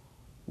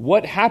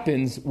 what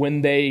happens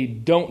when they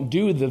don't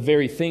do the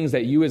very things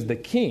that you as the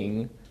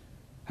king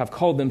have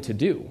called them to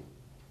do?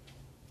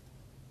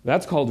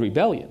 That's called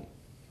rebellion.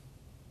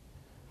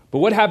 But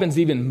what happens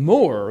even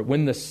more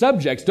when the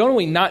subjects don't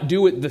only not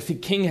do what the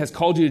king has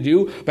called you to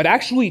do, but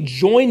actually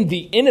join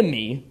the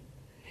enemy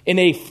in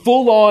a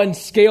full-on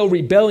scale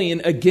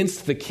rebellion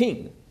against the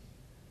king?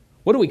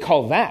 What do we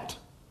call that?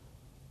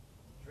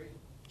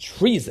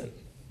 Treason.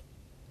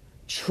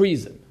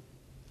 Treason.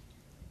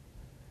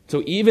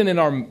 So even in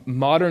our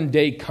modern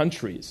day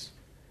countries,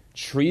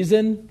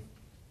 treason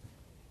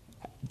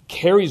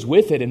carries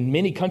with it in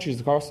many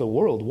countries across the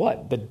world,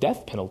 what? The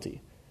death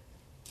penalty.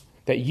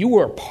 That you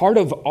were a part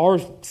of our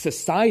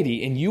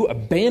society and you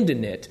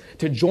abandon it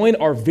to join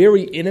our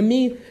very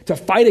enemy to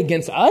fight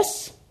against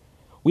us.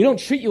 We don't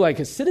treat you like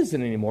a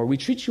citizen anymore. We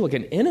treat you like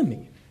an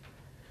enemy.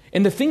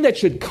 And the thing that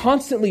should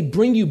constantly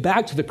bring you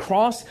back to the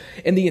cross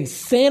and the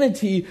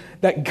insanity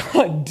that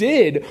God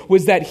did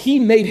was that he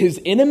made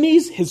his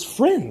enemies his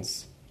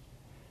friends.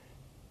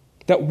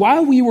 That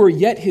while we were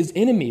yet his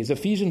enemies,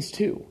 Ephesians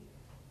 2,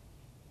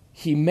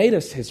 he made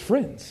us his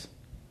friends.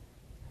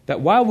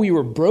 That while we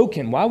were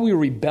broken, while we were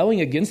rebelling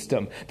against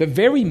him, the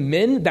very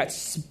men that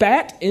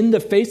spat in the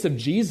face of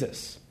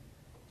Jesus,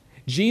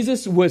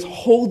 Jesus was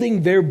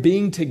holding their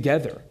being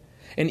together.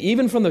 And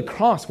even from the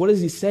cross, what does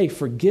he say?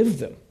 Forgive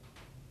them,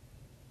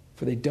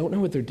 for they don't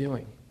know what they're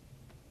doing.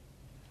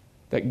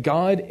 That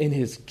God in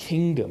his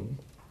kingdom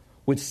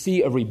would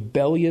see a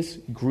rebellious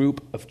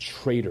group of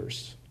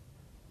traitors.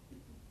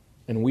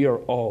 And we are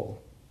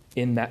all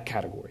in that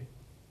category.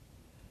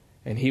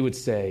 And he would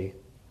say,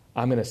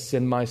 I'm going to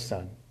send my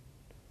son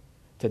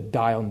to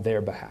die on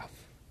their behalf,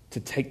 to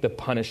take the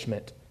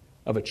punishment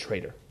of a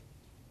traitor,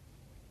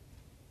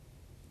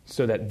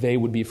 so that they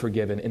would be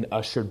forgiven and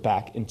ushered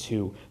back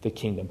into the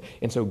kingdom.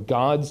 And so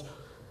God's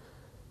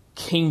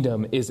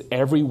kingdom is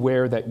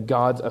everywhere that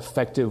God's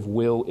effective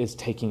will is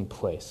taking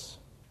place.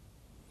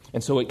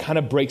 And so it kind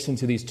of breaks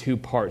into these two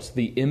parts,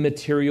 the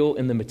immaterial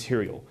and the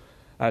material.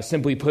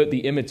 Simply put,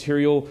 the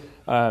immaterial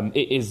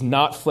it is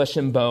not flesh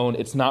and bone.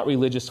 It's not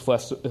religious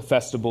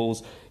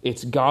festivals.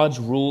 It's God's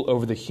rule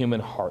over the human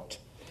heart.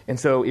 And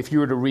so if you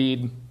were to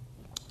read,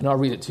 and I'll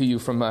read it to you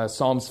from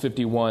Psalms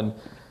 51.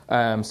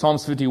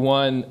 Psalms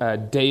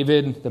 51,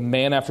 David, the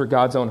man after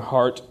God's own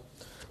heart,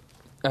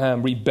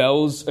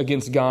 rebels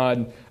against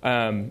God.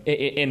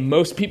 And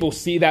most people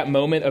see that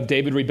moment of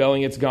David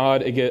rebelling against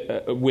God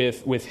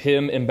with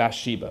him and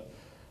Bathsheba.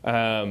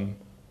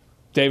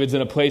 David's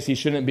in a place he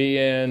shouldn't be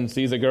in,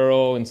 sees a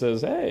girl and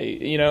says,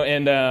 hey,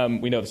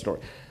 and we know the story.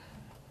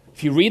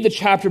 If you read the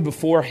chapter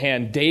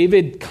beforehand,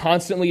 David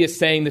constantly is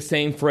saying the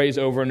same phrase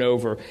over and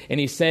over. And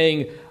he's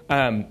saying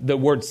the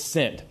word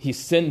sent. He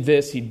sent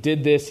this, he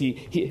did this.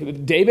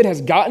 David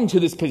has gotten to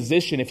this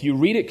position, if you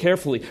read it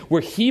carefully,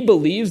 where he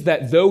believes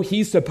that though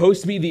he's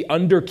supposed to be the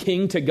under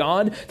king to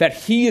God, that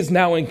he is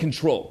now in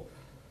control.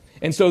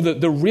 And so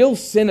the real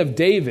sin of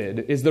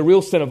David is the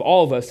real sin of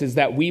all of us, is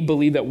that we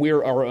believe that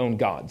we're our own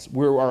gods.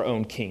 We're our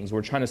own kings.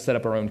 We're trying to set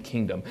up our own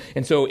kingdom.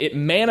 And so it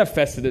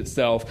manifested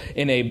itself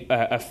in a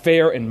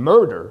affair and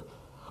murder.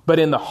 But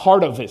in the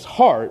heart of his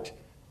heart,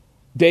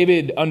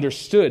 David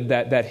understood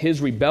that his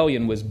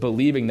rebellion was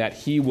believing that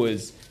he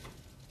was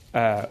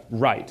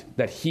right,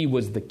 that he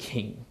was the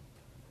king.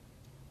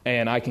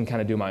 And I can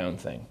kind of do my own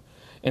thing.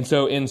 And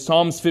so in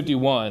Psalms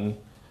 51,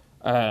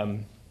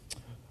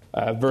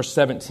 verse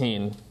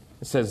 17,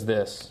 it says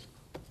this.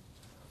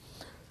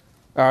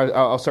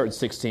 I'll start at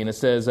 16. It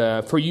says,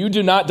 for you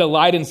do not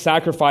delight in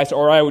sacrifice,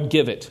 or I would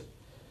give it.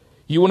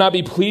 You will not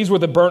be pleased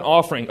with a burnt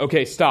offering.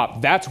 Okay,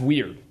 stop. That's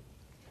weird.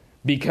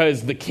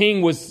 Because the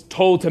king was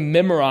told to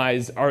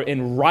memorize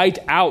and write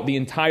out the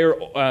entire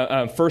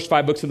first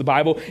 5 books of the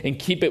Bible and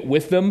keep it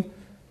with them.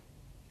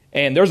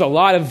 And there's a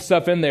lot of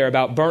stuff in there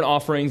about burnt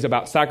offerings,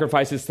 about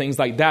sacrifices, things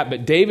like that.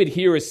 But David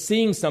here is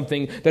seeing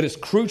something that is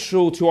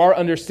crucial to our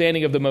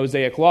understanding of the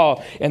Mosaic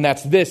Law, and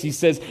that's this. He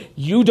says,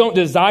 you don't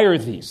desire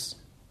these.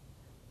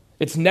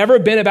 It's never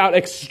been about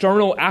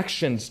external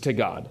actions to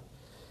God.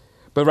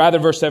 But rather,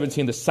 verse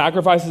 17, the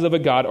sacrifices of a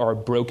God are a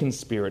broken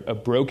spirit, a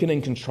broken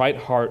and contrite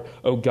heart,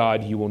 O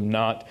God, you will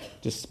not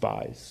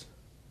despise.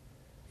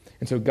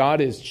 And so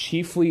God is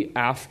chiefly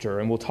after,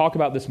 and we'll talk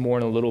about this more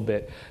in a little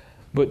bit,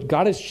 but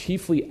God is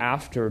chiefly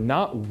after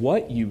not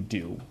what you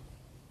do,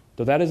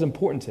 though that is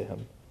important to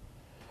him,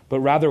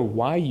 but rather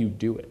why you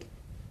do it,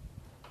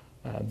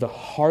 the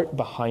heart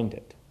behind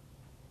it.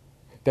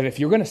 That if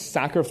you're going to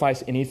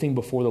sacrifice anything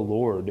before the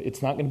Lord,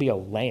 it's not going to be a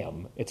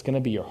lamb. It's going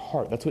to be your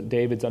heart. That's what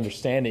David's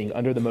understanding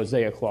under the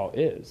Mosaic Law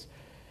is.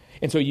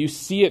 And so you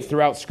see it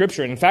throughout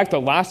Scripture. And in fact,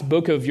 the last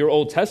book of your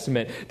Old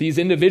Testament, these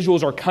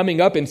individuals are coming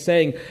up and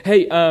saying,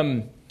 hey,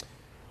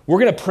 we're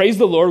going to praise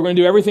the Lord. We're going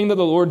to do everything that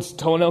the Lord's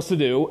telling us to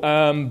do,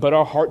 but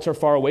our hearts are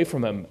far away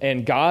from him.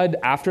 And God,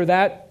 after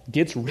that,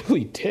 gets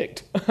really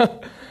ticked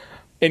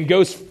and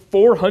goes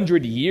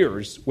 400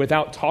 years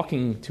without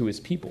talking to his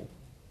people.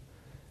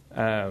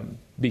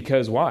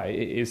 Because why?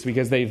 It's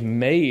because they've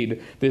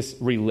made this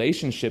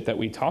relationship that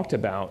we talked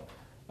about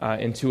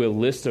into a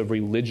list of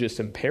religious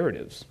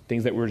imperatives,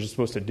 things that we're just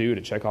supposed to do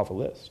to check off a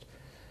list.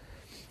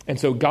 And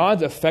so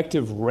God's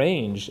effective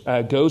range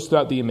goes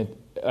throughout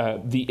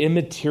the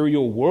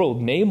immaterial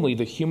world, namely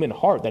the human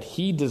heart, that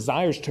he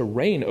desires to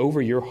reign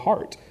over your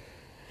heart.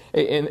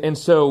 And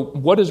so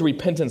what does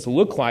repentance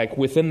look like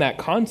within that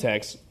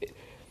context?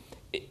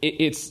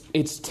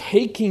 It's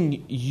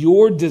taking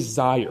your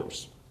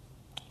desires,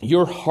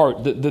 your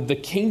heart, the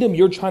kingdom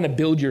you're trying to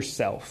build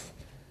yourself,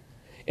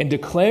 and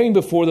declaring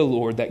before the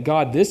Lord that,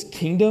 God, this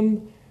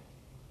kingdom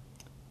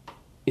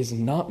is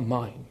not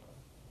mine.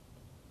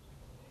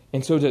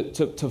 And so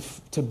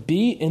to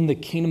be in the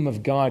kingdom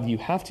of God, you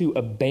have to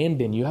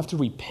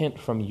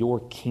repent from your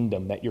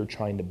kingdom that you're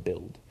trying to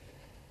build.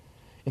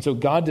 And so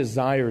God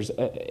desires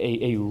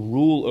a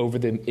rule over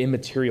the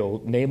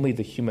immaterial, namely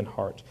the human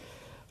heart.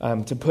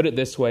 To put it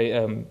this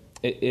way,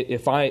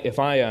 if I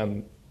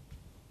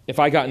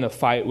got in a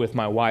fight with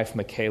my wife,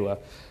 Michaela,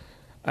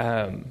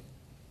 and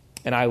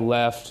I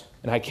left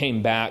and I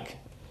came back,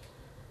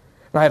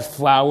 and I had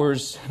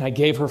flowers, and I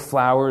gave her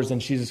flowers,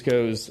 and she just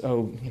goes,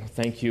 "Oh,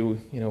 thank you.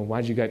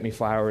 Why'd you get me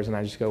flowers?" And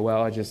I just go,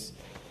 "Well, I'm just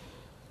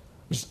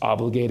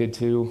obligated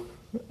to."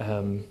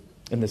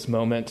 In this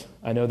moment,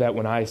 I know that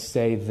when I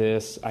say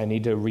this, I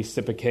need to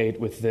reciprocate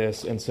with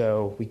this, and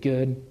so we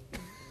good?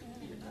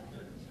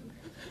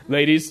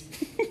 Ladies,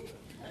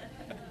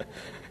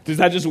 does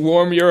that just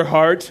warm your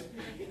heart?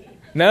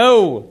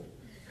 No.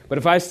 But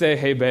if I say,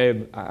 "Hey,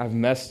 babe, I've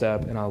messed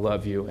up, and I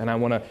love you, and I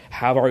want to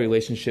have our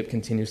relationship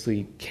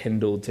continuously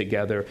kindled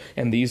together,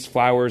 and these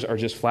flowers are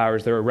just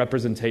flowers. They're a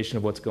representation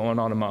of what's going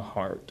on in my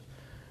heart,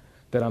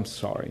 that I'm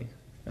sorry,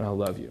 and I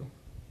love you."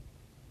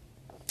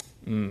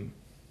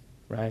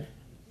 Right?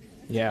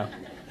 Yeah.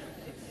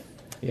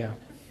 You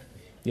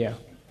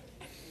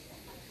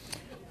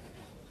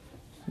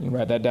can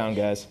write that down,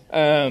 guys.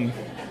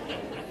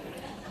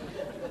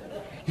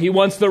 He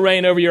wants to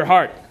reign over your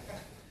heart.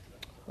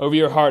 Over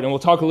your heart. And we'll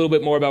talk a little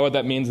bit more about what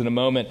that means in a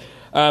moment.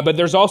 But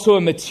there's also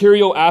a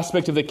material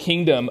aspect of the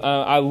kingdom.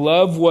 I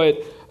love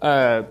what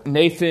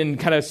Nathan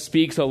kind of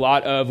speaks a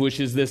lot of,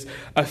 which is this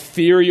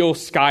ethereal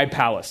sky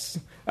palace.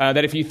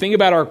 That if you think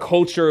about our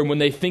culture, and when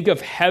they think of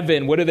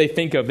heaven, what do they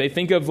think of? They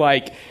think of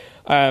like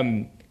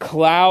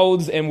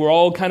clouds, and we're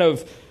all kind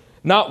of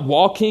not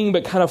walking,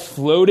 but kind of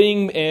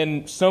floating.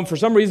 And for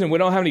some reason, we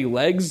don't have any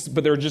legs,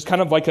 but they're just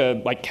kind of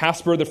like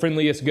Casper, the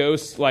friendliest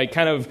ghost, like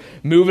kind of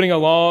moving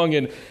along.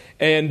 And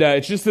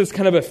it's just this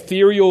kind of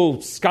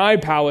ethereal sky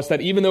palace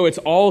that even though it's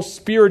all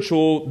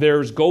spiritual,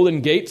 there's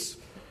golden gates,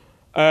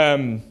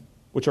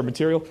 which are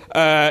material.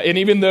 And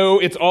even though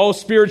it's all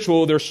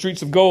spiritual, there's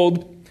streets of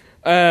gold.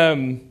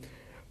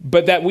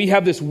 But that we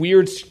have this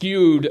weird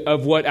skewed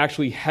of what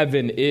actually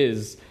heaven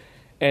is.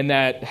 And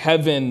that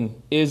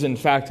heaven is, in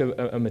fact,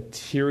 a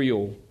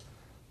material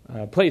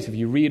place. If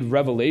you read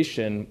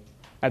Revelation,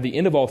 at the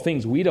end of all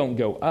things, we don't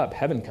go up.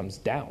 Heaven comes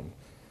down.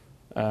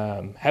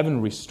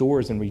 Heaven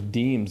restores and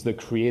redeems the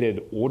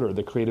created order,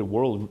 the created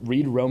world.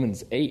 Read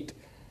Romans 8.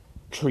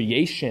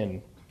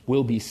 Creation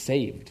will be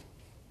saved.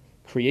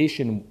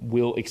 Creation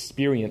will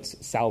experience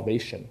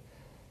salvation.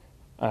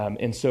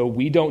 And so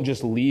we don't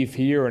just leave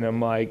here and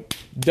I'm like,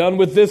 done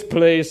with this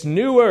place,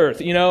 new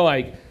earth.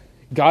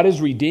 God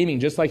is redeeming,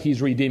 just like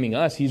he's redeeming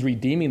us. He's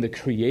redeeming the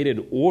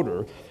created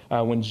order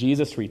when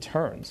Jesus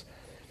returns.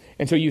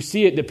 And so you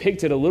see it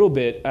depicted a little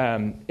bit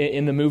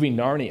in the movie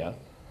Narnia.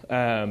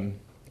 Not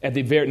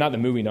the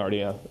movie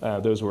Narnia.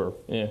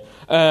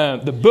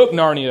 The book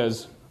Narnia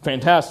is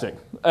fantastic.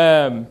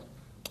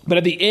 But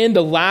at the end,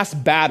 the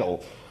last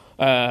battle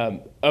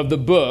of the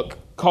book,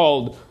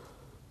 called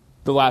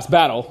The Last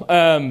Battle,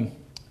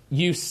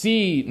 you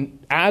see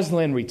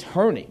Aslan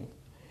returning,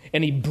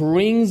 and he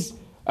brings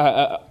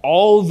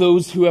all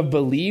those who have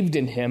believed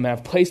in him,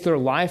 have placed their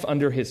life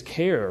under his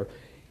care,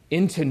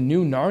 into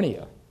New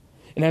Narnia.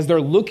 And as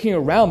they're looking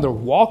around, they're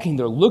walking,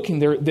 they're looking,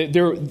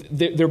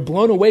 they're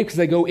blown away because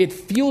they go, it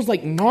feels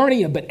like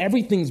Narnia, but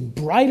everything's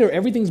brighter,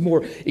 everything's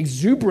more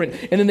exuberant.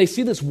 And then they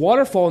see this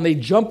waterfall and they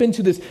jump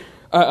into this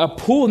a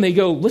pool and they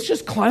go, let's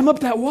just climb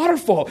up that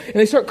waterfall. And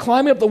they start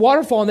climbing up the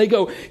waterfall and they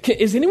go,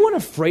 is anyone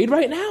afraid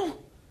right now?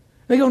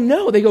 They go,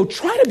 no. They go,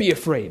 try to be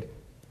afraid. They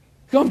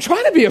go, I'm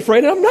trying to be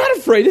afraid and I'm not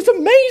afraid. It's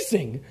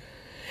amazing.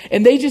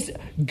 And they just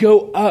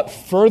go up,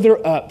 further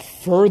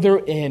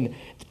in,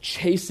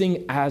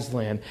 chasing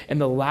Aslan.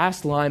 And the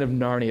last line of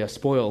Narnia,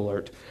 spoiler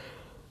alert,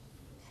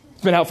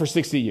 it's been out for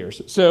 60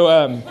 years.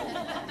 So,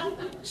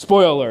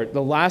 spoiler alert,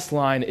 the last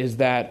line is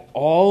that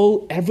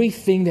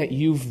everything that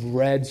you've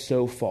read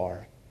so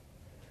far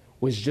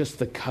was just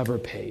the cover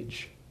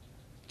page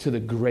to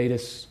the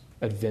greatest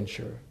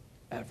adventure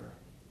ever.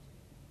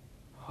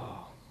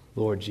 Oh,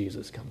 Lord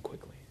Jesus, come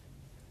quickly.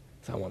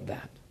 So I want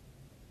that.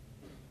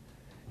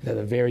 And at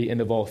the very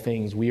end of all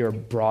things, we are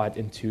brought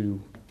into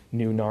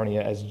New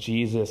Narnia as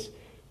Jesus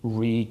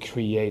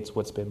recreates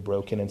what's been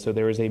broken. And so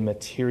there is a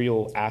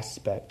material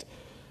aspect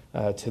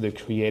to the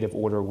creative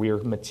order. We're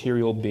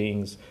material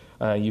beings.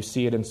 You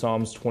see it in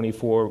Psalms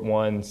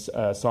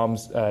 24:1,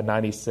 Psalms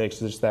 96,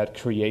 just that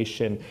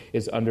creation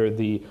is under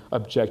the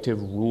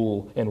objective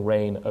rule and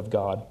reign of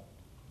God.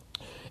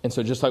 And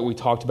so just like we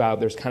talked about,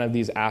 there's kind of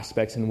these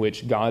aspects in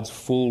which God's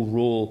full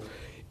rule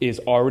is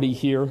already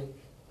here,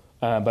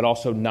 but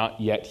also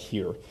not yet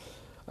here.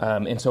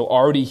 And so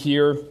already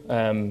here,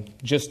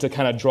 just to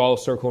kind of draw a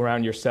circle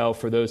around yourself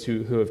for those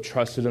who have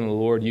trusted in the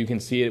Lord, you can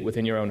see it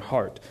within your own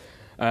heart.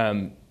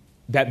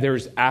 That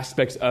there's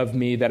aspects of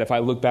me that if I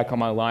look back on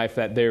my life,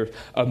 that there's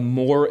a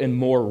more and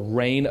more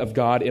reign of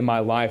God in my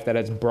life that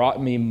has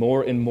brought me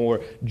more and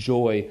more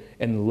joy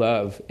and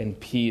love and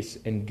peace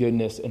and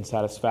goodness and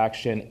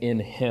satisfaction in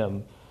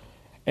Him.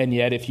 And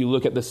yet if you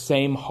look at the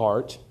same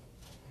heart,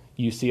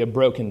 you see a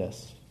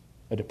brokenness,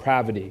 a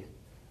depravity,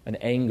 an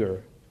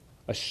anger,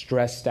 a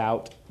stressed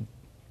out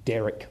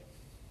Derek.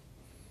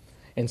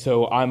 And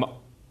so I'm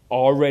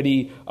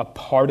already a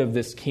part of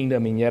this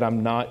kingdom, and yet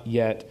I'm not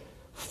yet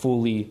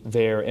fully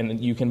there. And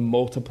you can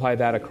multiply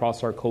that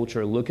across our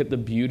culture. Look at the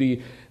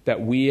beauty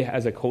that we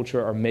as a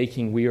culture are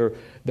making. We are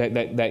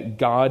that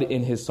God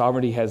in His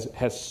sovereignty has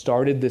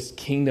started this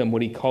kingdom,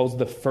 what He calls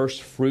the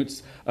first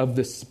fruits of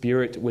the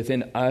Spirit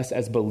within us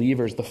as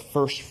believers, the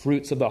first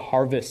fruits of the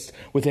harvest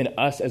within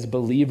us as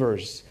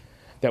believers,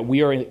 that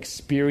we are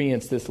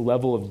experience this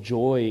level of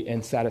joy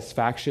and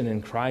satisfaction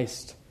in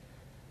Christ.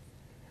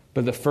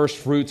 But the first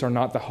fruits are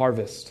not the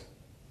harvest.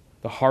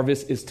 The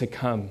harvest is to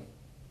come.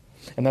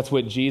 And that's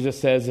what Jesus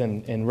says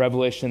in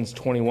Revelations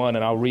 21,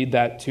 and I'll read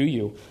that to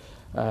you.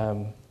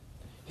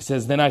 He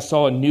says, "Then I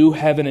saw a new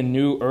heaven and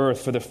new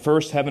earth, for the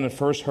first heaven and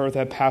first earth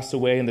had passed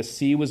away, and the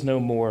sea was no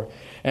more.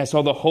 And I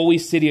saw the holy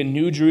city, a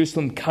new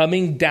Jerusalem,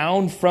 coming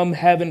down from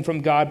heaven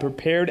from God,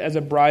 prepared as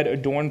a bride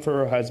adorned for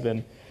her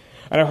husband.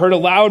 And I heard a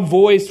loud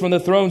voice from the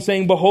throne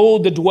saying,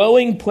 'Behold, the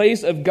dwelling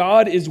place of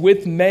God is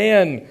with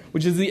man,'"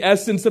 which is the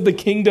essence of the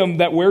kingdom,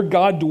 that where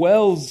God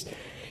dwells,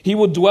 He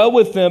will dwell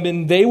with them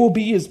and they will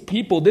be His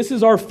people. This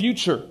is our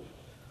future.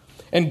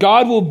 And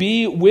God will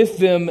be with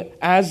them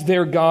as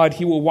their God.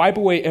 He will wipe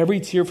away every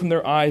tear from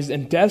their eyes,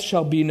 and death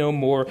shall be no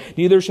more.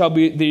 Neither shall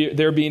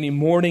there be any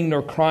mourning,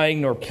 nor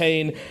crying, nor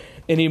pain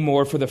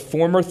anymore, for the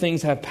former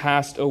things have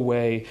passed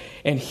away.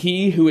 And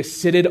He who is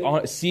seated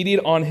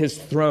on His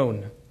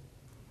throne,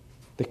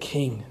 the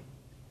King,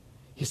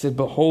 He said,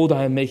 "Behold,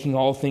 I am making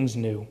all things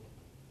new."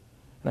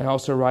 And I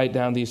also write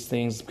down these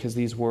things because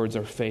these words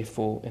are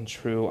faithful and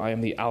true. I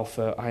am the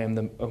Alpha, I am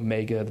the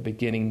Omega, the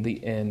beginning,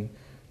 the end.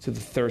 To the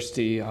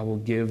thirsty, I will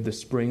give the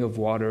spring of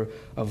water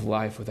of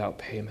life without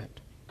payment.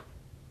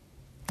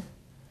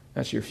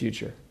 That's your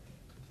future.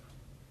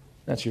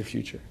 That's your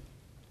future.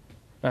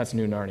 That's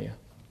New Narnia.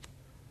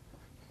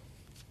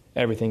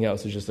 Everything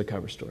else is just a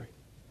cover story.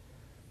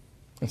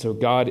 And so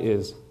God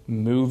is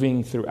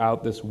moving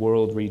throughout this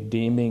world,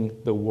 redeeming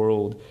the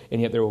world,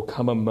 and yet there will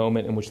come a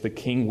moment in which the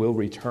King will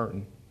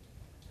return,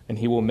 and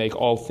He will make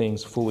all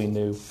things fully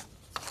new.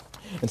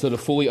 And so to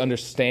fully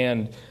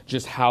understand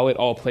just how it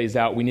all plays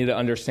out, we need to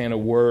understand a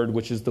word,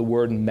 which is the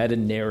word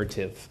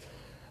meta-narrative.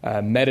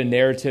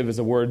 Meta-narrative is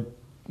a word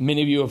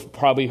many of you have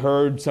probably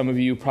heard, some of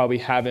you probably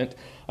haven't,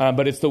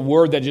 but it's the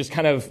word that just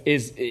kind of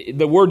is,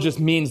 the word just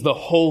means the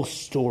whole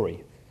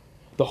story.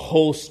 The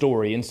whole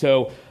story. And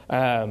so,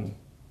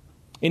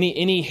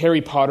 any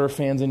Harry Potter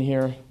fans in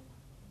here?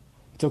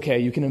 It's okay,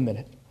 you can admit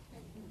it.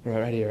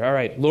 Right here. All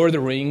right, Lord of the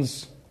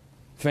Rings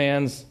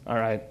fans? All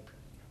right,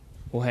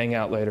 we'll hang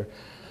out later.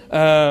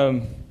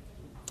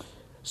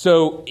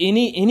 So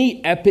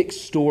any epic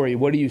story,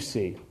 what do you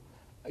see?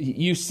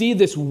 You see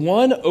this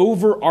one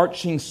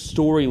overarching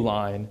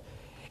storyline,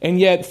 and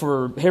yet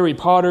for Harry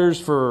Potter's,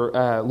 for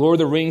Lord of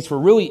the Rings, for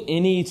really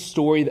any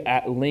story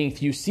at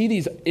length, you see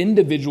these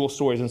individual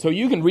stories. And so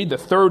you can read the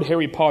third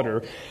Harry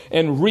Potter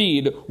and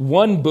read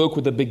one book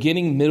with a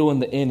beginning, middle,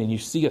 and the end, and you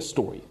see a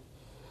story.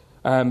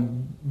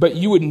 But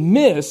you would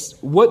miss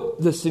what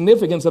the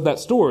significance of that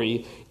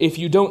story if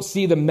you don't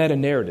see the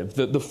meta-narrative,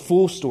 the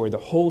full story, the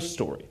whole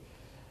story.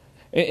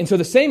 And so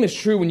the same is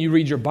true when you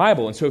read your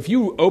Bible. And so if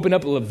you open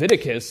up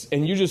Leviticus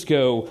and you just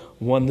go,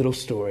 one little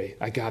story,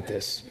 I got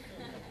this.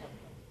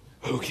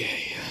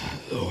 Okay,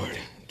 Lord,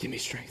 give me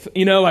strength.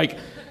 You know, like,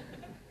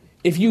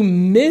 if you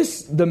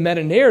miss the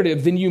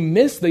meta-narrative, then you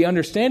miss the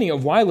understanding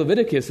of why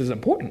Leviticus is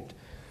important.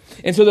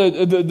 And so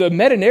the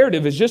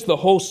meta-narrative is just the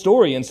whole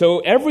story. And so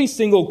every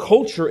single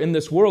culture in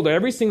this world, or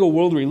every single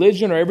world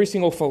religion, or every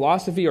single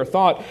philosophy or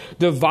thought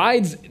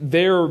divides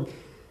their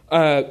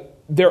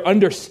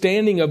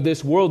understanding of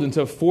this world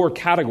into four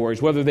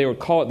categories. Whether they would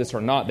call it this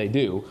or not, they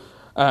do.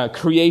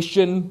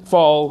 Creation,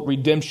 fall,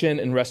 redemption,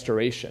 and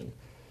restoration.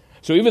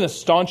 So even the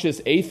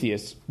staunchest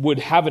atheists would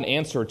have an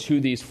answer to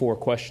these four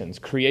questions.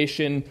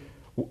 Creation,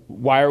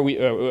 why are we?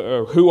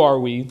 Who are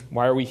we?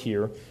 Why are we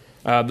here?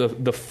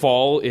 The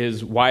fall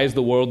is, why is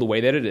the world the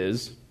way that it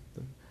is?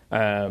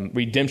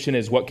 Redemption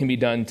is what can be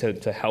done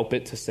to help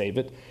it, to save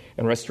it.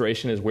 And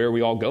restoration is, where are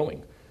we all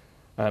going?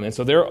 And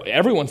so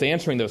everyone's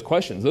answering those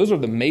questions. Those are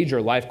the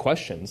major life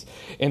questions.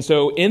 And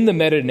so in the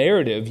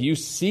meta-narrative, you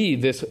see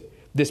this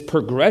this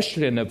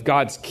progression of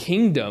God's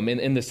kingdom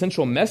and the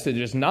central message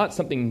is not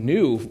something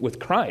new with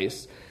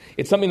Christ.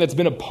 It's something that's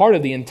been a part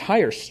of the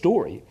entire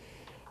story.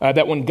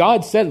 That when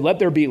God said, "Let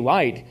there be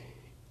light,"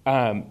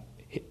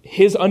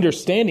 his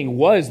understanding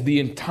was the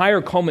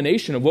entire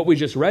culmination of what we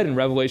just read in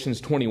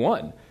Revelations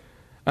 21.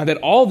 That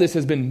all this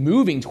has been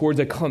moving towards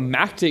a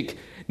climactic,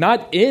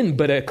 not end,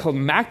 but a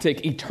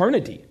climactic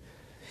eternity.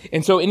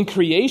 And so in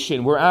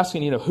creation, we're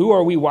asking, who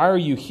are we? Why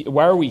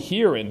are we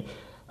here? And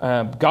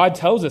God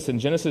tells us in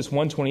Genesis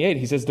 1:28,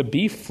 he says to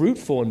be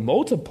fruitful and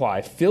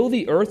multiply, fill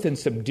the earth and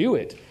subdue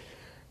it.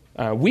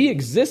 We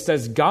exist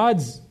as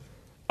God's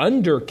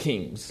under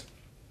kings,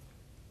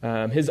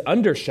 his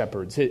under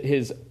shepherds,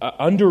 his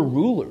under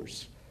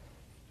rulers.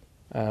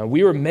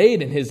 We were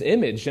made in his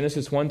image,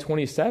 Genesis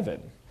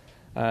 1:27.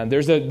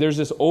 There's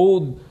this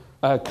old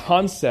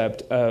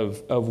concept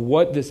of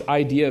what this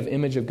idea of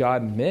image of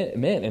God meant,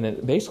 and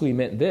it basically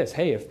meant this: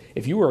 hey,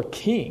 if you were a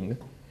king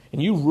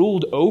and you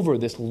ruled over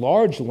this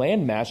large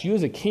landmass, you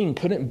as a king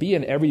couldn't be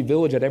in every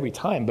village at every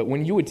time. But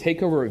when you would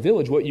take over a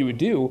village, what you would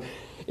do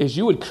is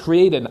you would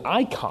create an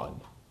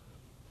icon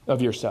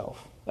of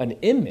yourself, an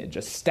image,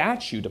 a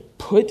statue to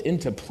put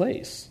into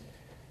place.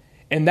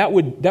 And that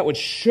would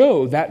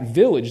show that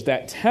village,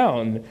 that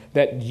town,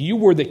 that you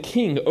were the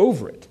king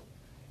over it.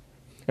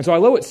 And so I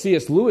love what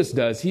C.S. Lewis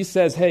does. He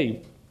says,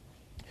 hey,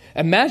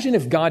 imagine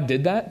if God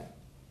did that,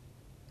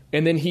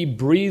 and then he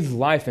breathed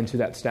life into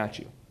that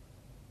statue.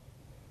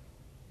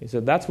 He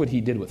said, that's what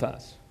he did with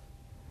us.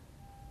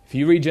 If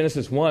you read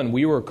Genesis 1,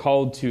 we were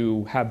called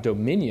to have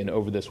dominion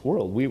over this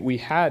world. We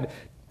had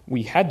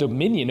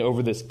dominion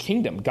over this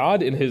kingdom.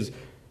 God, in his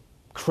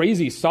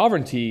crazy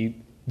sovereignty,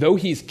 though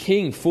he's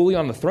king fully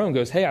on the throne,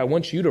 goes, hey, I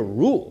want you to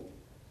rule.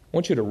 I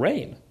want you to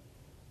reign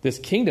this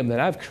kingdom that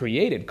I've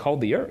created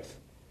called the earth.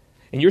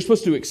 And you're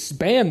supposed to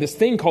expand this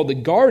thing called the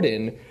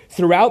garden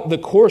throughout the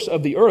course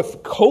of the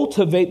earth,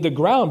 cultivate the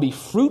ground, be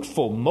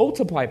fruitful,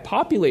 multiply,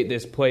 populate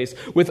this place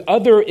with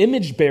other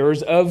image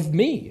bearers of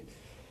me.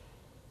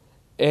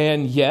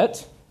 And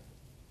yet,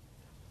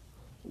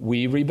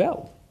 we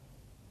rebelled.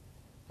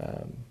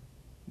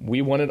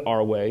 We wanted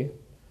our way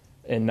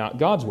and not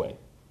God's way.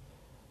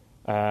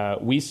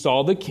 We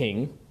saw the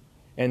king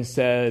and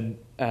said,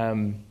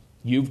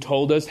 you've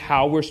told us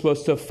how we're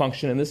supposed to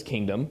function in this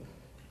kingdom,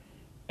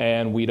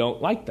 and we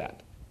don't like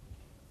that.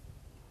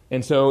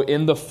 And so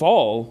in the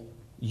fall,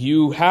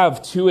 you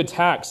have two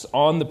attacks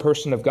on the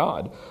person of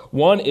God.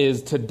 One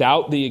is to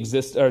doubt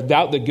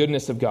the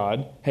goodness of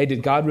God. Hey,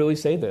 did God really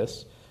say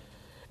this?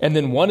 And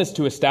then one is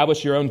to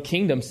establish your own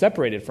kingdom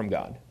separated from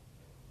God.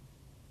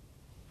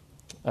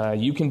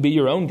 You can be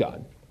your own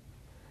God.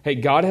 Hey,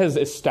 God has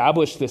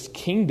established this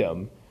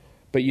kingdom,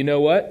 but you know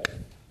what?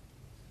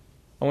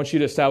 I want you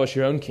to establish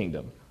your own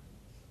kingdom,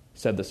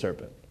 said the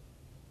serpent.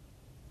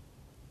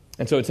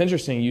 And so it's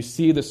interesting, you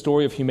see the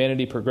story of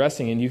humanity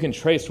progressing, and you can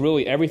trace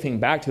really everything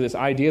back to this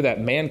idea that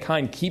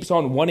mankind keeps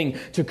on wanting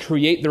to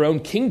create their own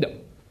kingdom.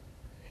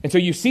 And so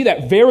you see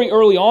that very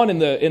early on in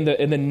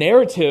the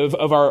narrative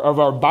of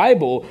our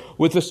Bible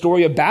with the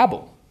story of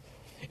Babel.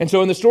 And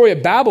so in the story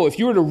of Babel, if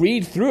you were to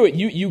read through it,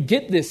 you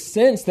get this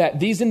sense that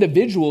these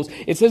individuals,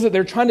 it says that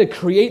they're trying to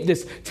create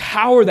this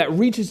tower that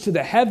reaches to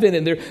the heaven,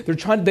 and they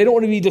don't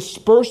want to be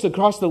dispersed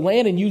across the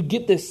land. And you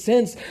get this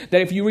sense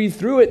that if you read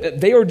through it, that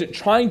they are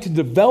trying to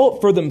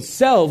develop for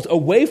themselves,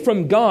 away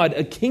from God,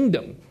 a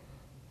kingdom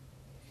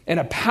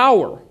and a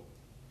power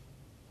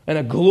and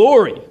a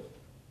glory,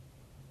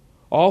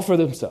 all for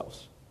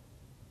themselves.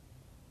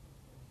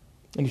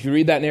 And if you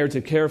read that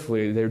narrative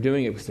carefully, they're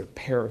doing it because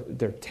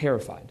they're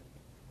terrified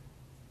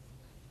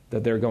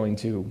that they're going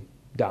to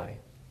die.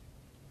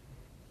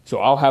 So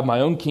I'll have my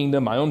own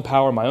kingdom, my own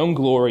power, my own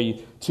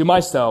glory to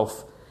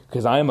myself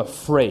because I am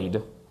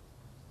afraid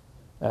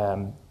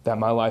that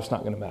my life's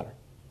not going to matter.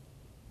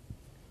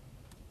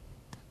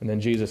 And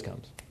then Jesus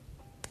comes.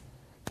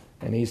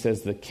 And he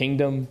says the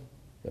kingdom,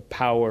 the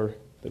power,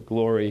 the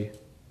glory,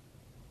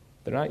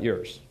 they're not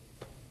yours.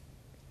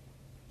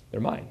 They're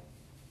mine.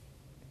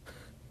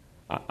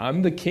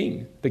 I'm the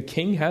king. The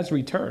king has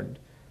returned.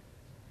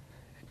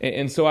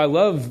 And so I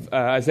love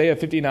Isaiah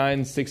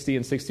 59, 60,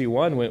 and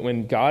 61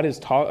 when God is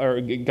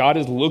God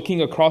is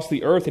looking across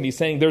the earth and he's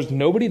saying there's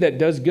nobody that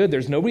does good.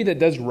 There's nobody that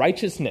does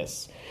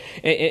righteousness.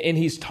 And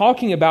he's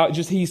talking about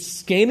he's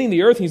scanning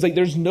the earth. And he's like,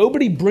 there's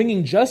nobody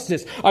bringing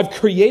justice. I've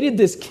created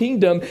this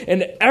kingdom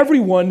and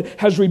everyone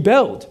has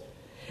rebelled.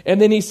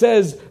 And then he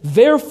says,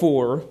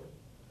 therefore,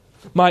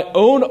 my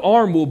own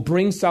arm will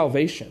bring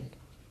salvation.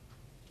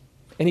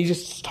 And he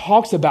just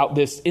talks about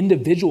this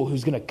individual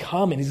who's going to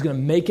come and he's going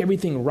to make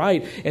everything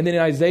right. And then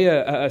in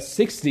Isaiah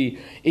 60,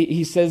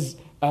 he says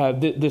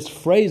this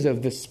phrase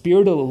of the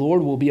Spirit of the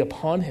Lord will be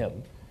upon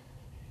him.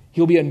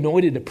 He'll be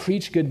anointed to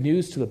preach good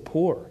news to the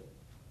poor.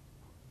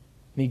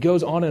 And he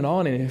goes on.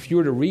 And if you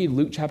were to read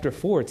Luke chapter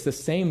 4, it's the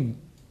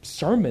same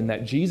sermon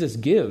that Jesus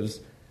gives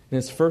in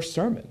his first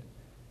sermon.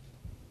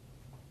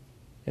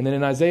 And then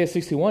in Isaiah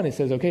 61, it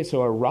says, okay,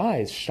 so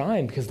arise,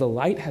 shine, because the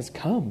light has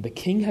come. The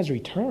king has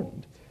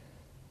returned.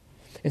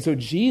 And so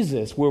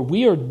Jesus, where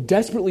we are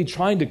desperately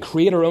trying to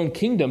create our own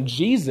kingdom,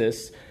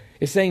 Jesus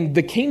is saying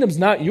the kingdom's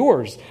not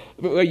yours.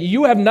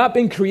 You have not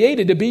been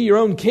created to be your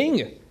own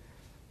king.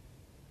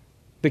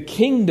 The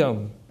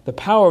kingdom, the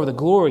power, the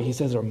glory, he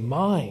says, are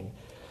mine.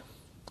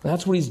 And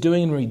that's what he's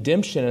doing in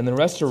redemption and the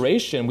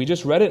restoration. We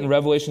just read it in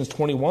Revelation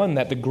 21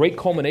 that the great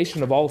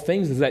culmination of all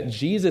things is that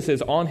Jesus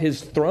is on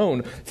his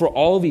throne for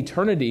all of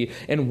eternity,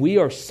 and we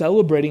are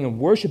celebrating and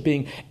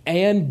worshiping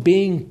and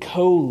being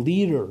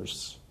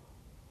co-leaders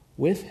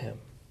with him.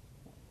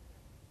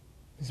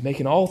 He's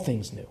making all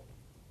things new.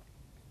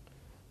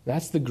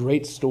 That's the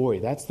great story.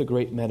 That's the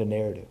great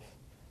meta-narrative.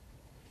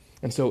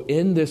 And so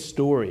in this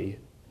story,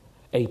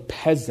 a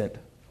peasant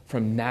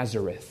from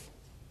Nazareth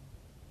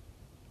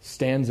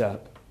stands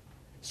up,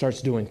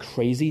 starts doing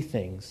crazy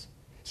things,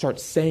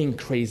 starts saying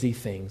crazy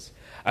things,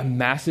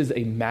 amasses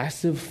a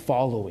massive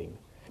following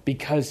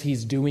because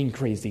he's doing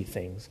crazy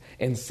things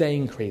and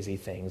saying crazy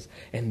things,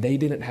 and they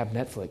didn't have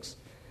Netflix.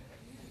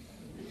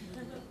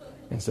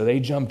 And so they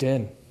jumped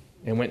in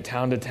and went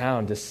town to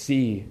town to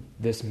see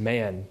this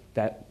man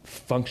that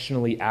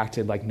functionally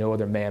acted like no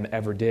other man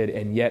ever did,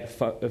 and yet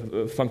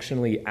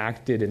functionally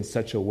acted in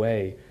such a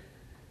way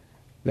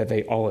that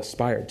they all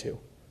aspired to.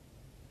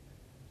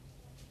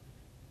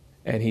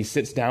 And he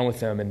sits down with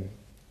them in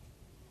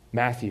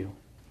Matthew.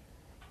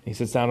 He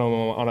sits down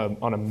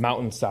on a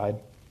mountainside,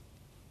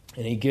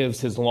 and he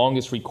gives his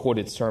longest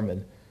recorded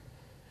sermon.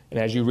 And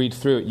as you read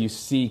through it, you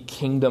see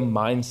kingdom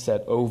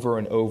mindset over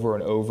and over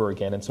and over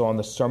again. And so on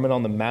the Sermon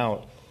on the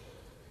Mount,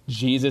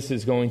 Jesus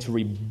is going to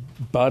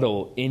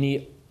rebuttal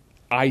any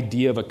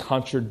idea of a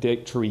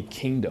contradictory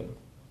kingdom.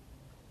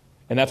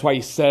 And that's why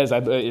he says,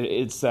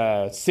 it's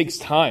 6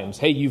 times,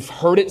 hey, you've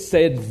heard it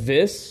said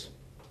this.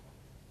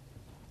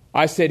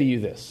 I say to you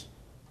this.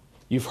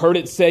 You've heard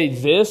it say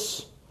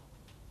this.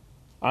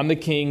 I'm the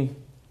king.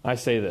 I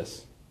say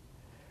this.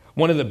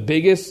 One of the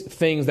biggest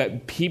things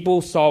that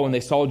people saw when they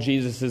saw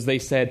Jesus is they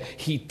said,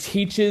 he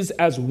teaches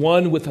as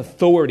one with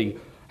authority.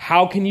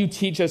 How can you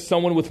teach as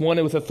someone with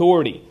one with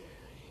authority?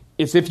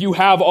 It's if you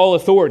have all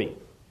authority.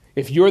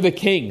 If you're the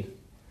king.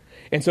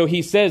 And so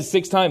he says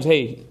 6 times,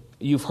 hey,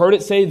 you've heard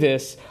it say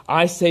this.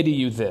 I say to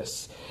you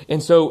this.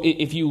 And so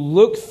if you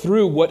look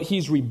through what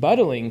he's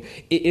rebutting,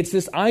 it's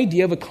this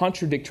idea of a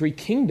contradictory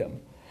kingdom.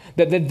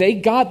 That they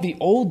got the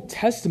Old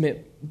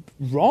Testament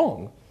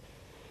wrong.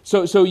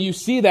 So you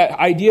see that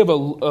idea of a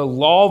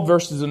law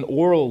versus an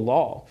oral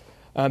law.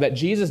 That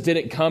Jesus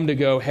didn't come to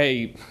go,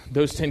 hey,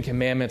 those 10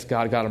 commandments,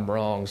 God got them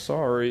wrong.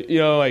 Sorry.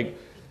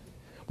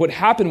 What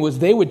happened was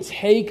they would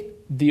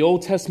take the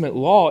Old Testament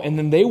law and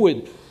then they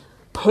would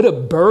put a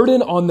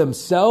burden on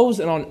themselves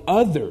and on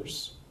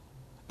others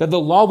that the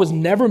law was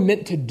never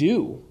meant to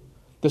do.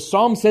 The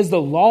Psalm says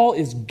the law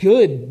is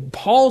good.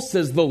 Paul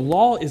says the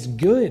law is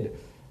good.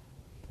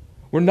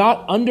 We're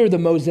not under the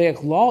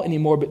Mosaic law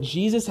anymore, but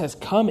Jesus has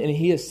come and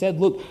he has said,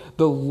 look,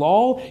 the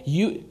law,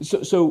 it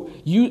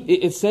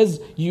says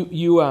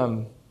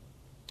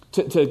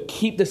to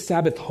keep the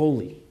Sabbath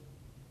holy.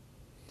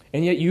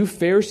 And yet you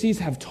Pharisees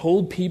have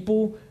told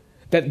people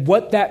that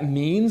what that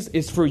means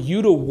is for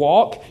you to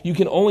walk, you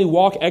can only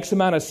walk X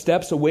amount of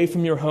steps away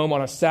from your home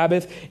on a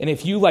Sabbath, and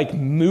if you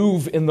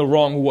move in the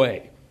wrong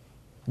way,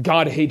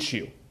 God hates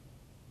you.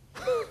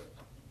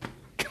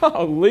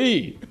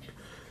 Golly,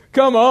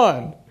 come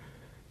on.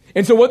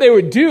 And so what they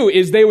would do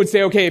is they would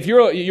say, okay, if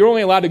you're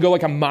only allowed to go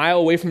a mile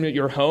away from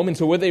your home, and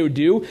so what they would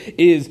do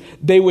is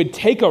they would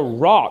take a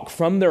rock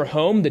from their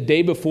home the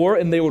day before,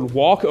 and they would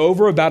walk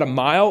over about a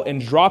mile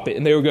and drop it,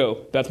 and they would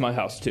go, that's my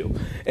house too.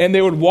 And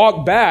they would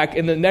walk back,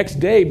 and the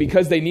next day,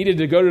 because they needed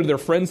to go to their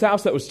friend's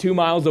house that was 2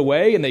 miles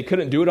away, and they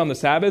couldn't do it on the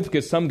Sabbath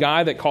because some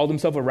guy that called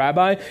himself a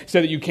rabbi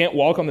said that you can't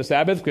walk on the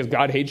Sabbath because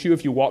God hates you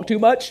if you walk too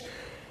much,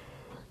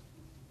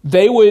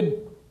 they would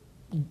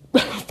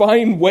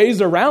find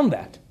ways around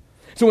that.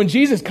 So when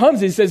Jesus comes,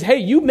 he says, hey,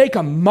 you make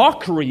a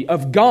mockery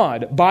of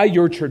God by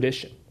your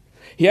tradition.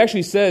 He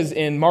actually says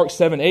in Mark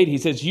 7:8, he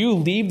says, you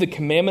leave the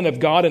commandment of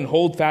God and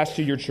hold fast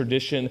to your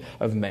tradition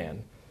of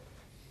man.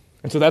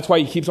 And so that's why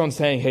he keeps on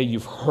saying, hey,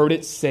 you've heard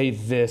it say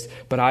this,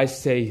 but I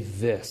say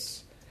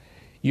this.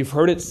 You've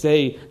heard it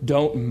say,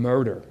 don't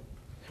murder.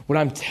 What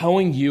I'm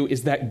telling you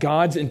is that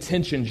God's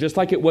intention, just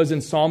like it was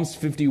in Psalms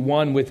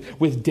 51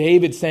 with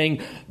David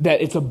saying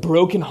that it's a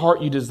broken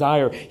heart you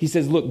desire. He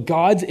says, look,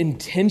 God's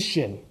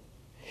intention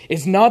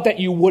is not that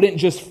you wouldn't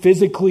just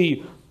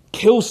physically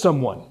kill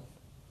someone,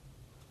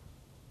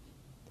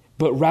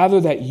 but rather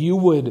that you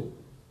would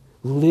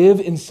live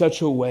in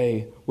such a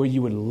way where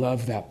you would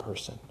love that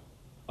person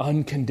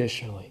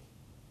unconditionally.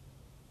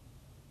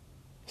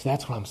 So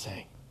that's what I'm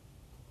saying.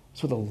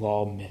 That's what the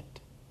law meant.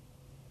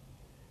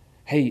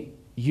 Hey,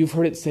 you've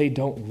heard it say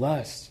don't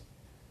lust.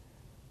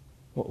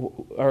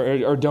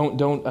 Or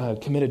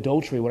don't commit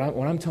adultery.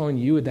 What I'm telling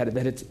you is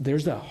that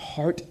there's a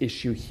heart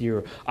issue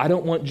here. I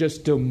don't want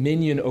just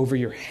dominion over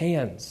your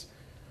hands.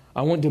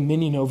 I want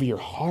dominion over your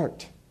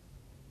heart.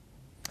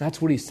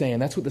 That's what he's saying.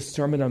 That's what the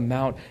Sermon on the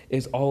Mount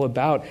is all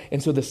about.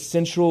 And so the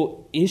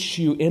central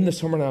issue in the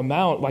Sermon on the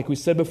Mount, like we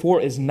said before,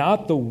 is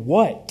not the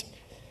what,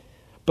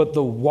 but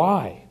the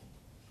why.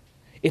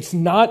 It's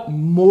not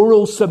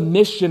moral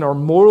submission or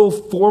moral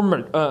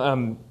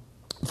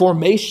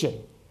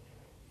formation.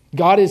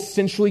 God is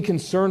centrally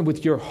concerned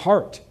with your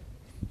heart.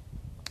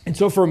 And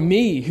so for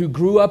me, who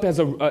grew up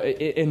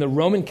in the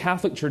Roman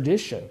Catholic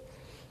tradition,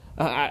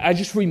 I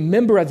just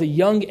remember as a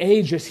young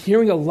age just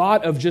hearing a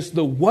lot of just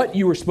the what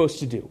you were supposed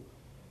to do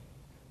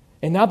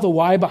and not the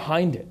why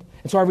behind it.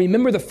 And so I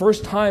remember the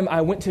first time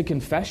I went to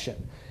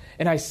confession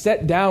and I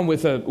sat down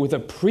with a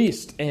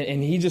priest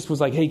and he just was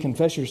like, hey,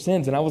 confess your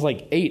sins. And I was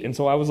like 8. And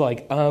so I was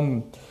like,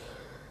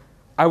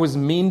 I was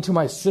mean to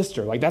my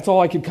sister. Like that's all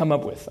I could come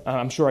up with.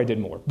 I'm sure I did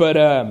more. But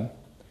I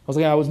was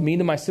like, I was mean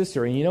to my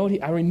sister. And you know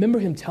what? I remember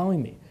him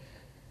telling me.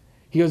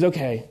 He goes,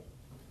 okay,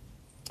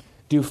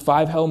 do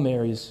 5 Hail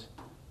Marys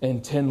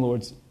and 10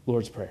 Lord's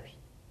Prayers.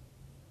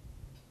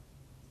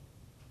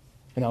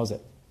 And that was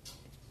it.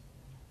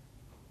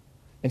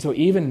 And so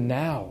even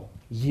now,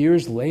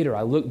 years later,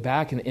 I look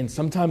back and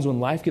sometimes when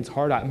life gets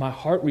hard, my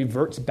heart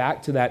reverts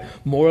back to that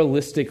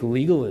moralistic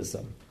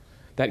legalism.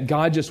 That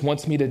God just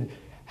wants me to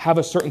have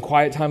a certain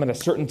quiet time at a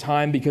certain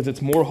time because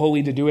it's more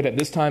holy to do it at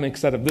this time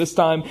instead of this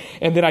time.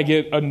 And then I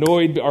get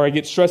annoyed or I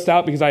get stressed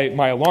out because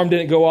my alarm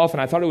didn't go off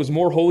and I thought it was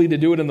more holy to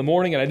do it in the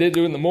morning and I didn't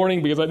do it in the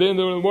morning because I didn't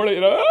do it in the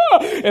morning.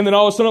 And then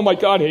all of a sudden I'm like,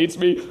 God hates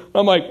me.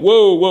 I'm like,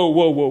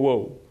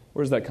 whoa.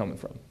 Where's that coming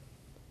from?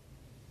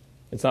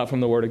 It's not from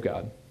the Word of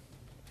God.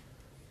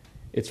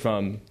 It's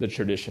from the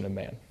tradition of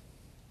man.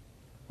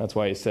 That's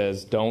why he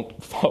says,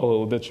 don't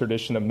follow the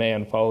tradition of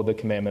man, follow the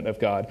commandment of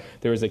God.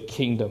 There is a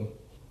kingdom.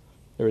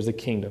 There is a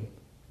kingdom.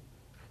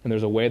 And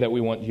there's a way that we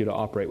want you to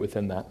operate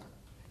within that.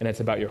 And it's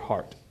about your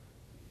heart.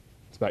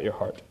 It's about your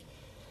heart.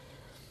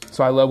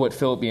 So I love what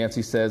Philip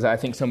Yancey says. I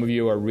think some of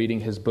you are reading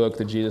his book,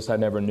 The Jesus I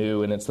Never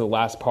Knew, and it's the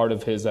last part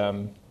of his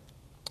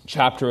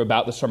chapter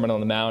about the Sermon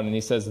on the Mount. And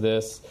he says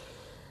this.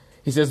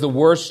 He says, the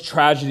worst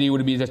tragedy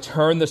would be to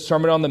turn the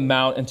Sermon on the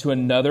Mount into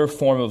another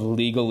form of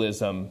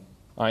legalism.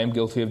 I am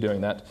guilty of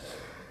doing that.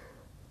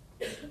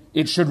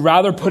 It should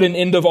rather put an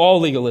end of all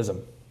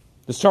legalism.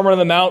 The Sermon on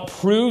the Mount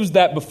proves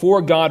that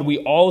before God we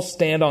all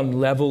stand on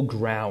level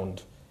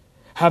ground.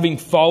 Having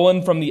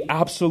fallen from the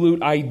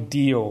absolute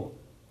ideal,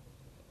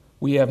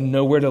 we have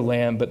nowhere to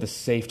land but the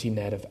safety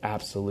net of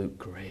absolute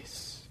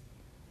grace.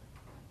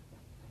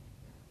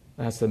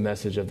 That's the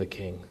message of the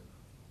King.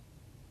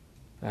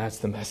 That's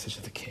the message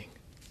of the King.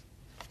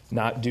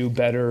 Not do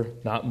better,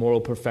 not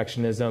moral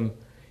perfectionism.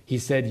 He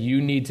said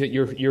you need to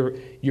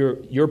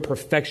your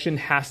perfection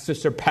has to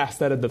surpass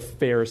that of the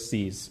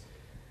Pharisees.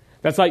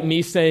 That's like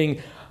me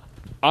saying,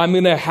 I'm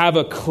going to have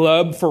a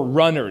club for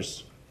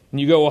runners. And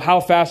you go, well, how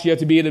fast do you have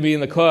to be in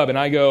the club? And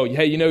I go,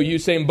 hey, you know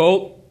Usain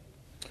Bolt?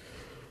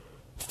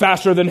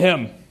 Faster than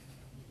him.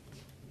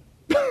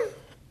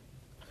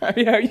 I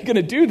mean, how are you going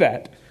to do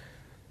that?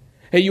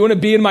 Hey, you want to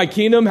be in my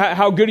kingdom?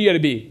 How good are you going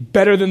to be?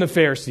 Better than the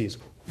Pharisees.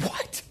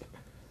 What?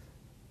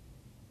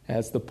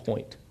 That's the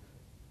point.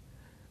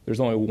 There's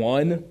only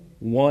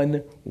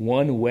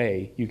one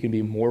way you can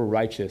be more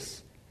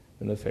righteous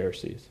than the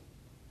Pharisees,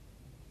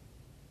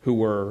 who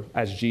were,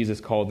 as Jesus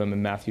called them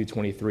in Matthew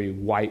 23,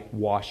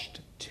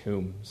 whitewashed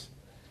tombs.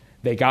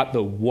 They got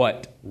the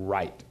what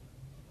right,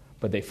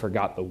 but they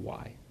forgot the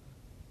why.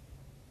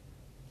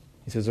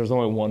 He says there's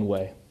only one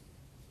way,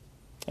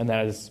 and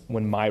that is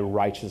when my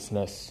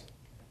righteousness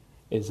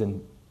is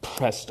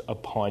impressed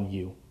upon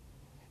you,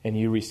 and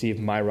you receive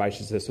my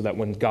righteousness, so that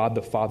when God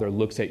the Father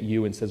looks at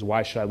you and says,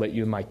 why should I let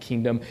you in my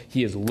kingdom?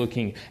 He is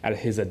looking at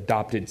his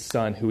adopted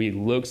son, who he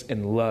looks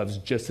and loves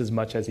just as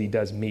much as he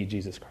does me,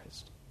 Jesus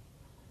Christ.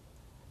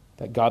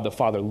 That God the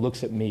Father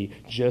looks at me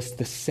just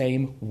the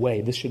same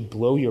way. This should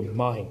blow your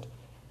mind.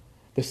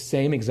 The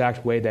same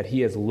exact way that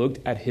he has looked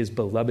at his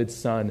beloved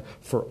Son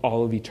for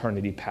all of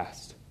eternity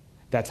past.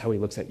 That's how he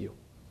looks at you.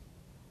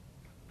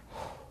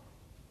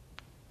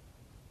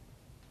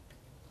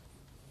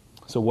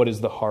 So what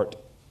is the heart?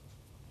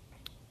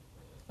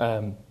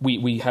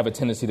 We have a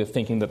tendency to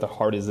thinking that the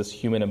heart is this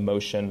human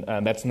emotion.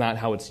 That's not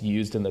how it's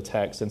used in the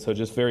text. And so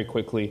just very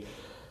quickly,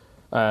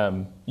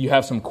 you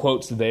have some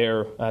quotes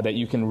there that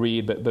you can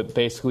read, but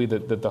basically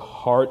the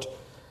heart,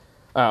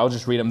 I'll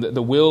just read them.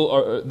 The will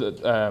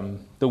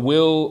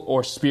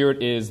or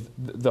spirit is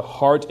the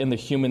heart in the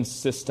human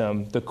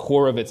system, the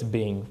core of its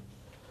being.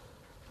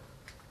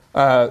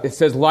 It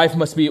says life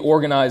must be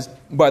organized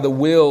by the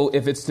will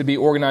if it's to be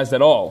organized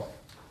at all.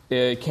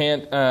 It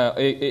can't.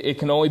 It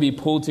can only be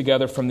pulled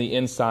together from the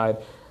inside.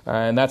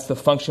 And that's the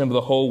function of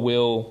the whole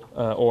will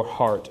or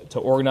heart, to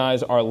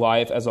organize our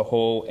life as a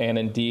whole and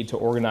indeed to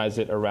organize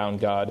it around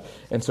God.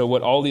 And so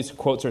what all these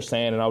quotes are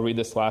saying, and I'll read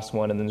this last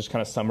one and then just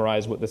kind of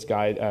summarize what this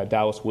guy,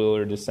 Dallas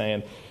Willard, is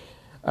saying.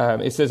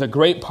 It says, a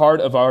great part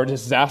of our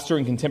disaster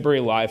in contemporary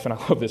life, and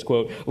I love this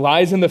quote,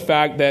 lies in the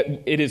fact that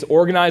it is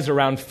organized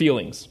around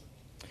feelings.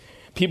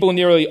 People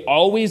nearly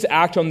always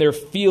act on their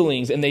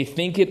feelings and they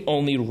think it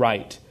only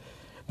right.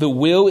 The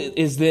will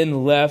is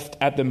then left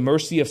at the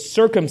mercy of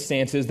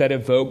circumstances that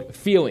evoke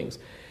feelings.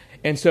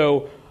 And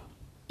so,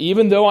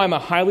 even though I'm a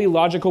highly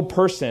logical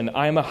person,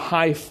 I'm a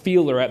high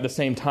feeler at the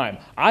same time.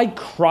 I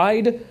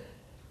cried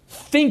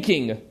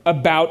thinking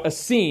about a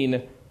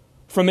scene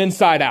from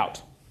Inside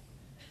Out.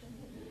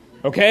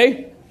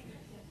 Okay?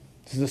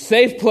 This is a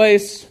safe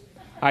place.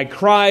 I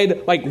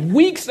cried. Like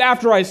weeks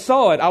after I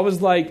saw it, I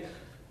was like,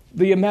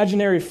 the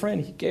imaginary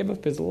friend, he gave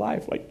up his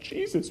life. Like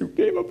Jesus who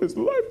gave up his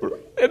life for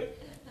it.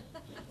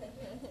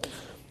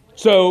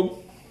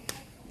 So,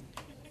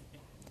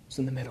 it's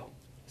in the middle.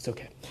 It's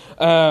okay.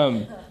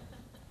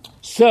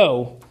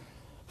 So,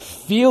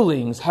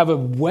 feelings have a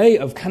way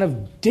of kind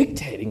of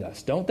dictating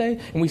us, don't they?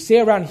 And we say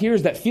around here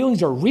is that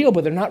feelings are real,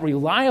 but they're not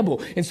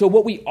reliable. And so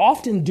what we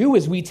often do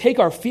is we take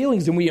our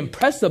feelings and we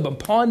impress them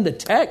upon the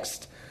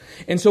text.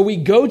 And so we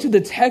go to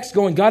the text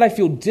going, God, I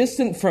feel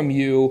distant from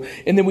you.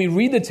 And then we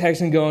read the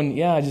text and going,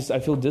 yeah, I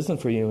feel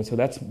distant from you. And so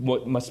that's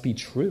what must be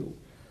true.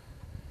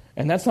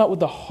 And that's not what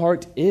the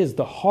heart is.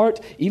 The heart,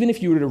 even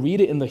if you were to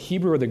read it in the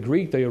Hebrew or the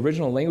Greek, the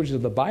original languages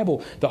of the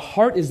Bible, the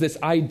heart is this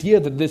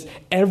idea that this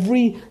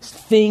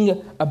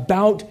everything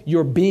about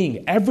your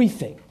being,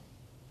 everything.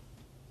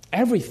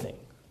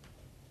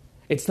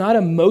 It's not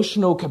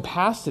emotional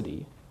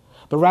capacity,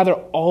 but rather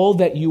all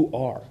that you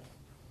are.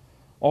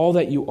 All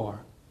that you are.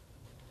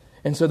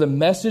 And so the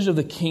message of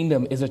the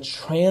kingdom is a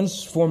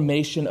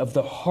transformation of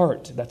the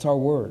heart. That's our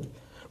word.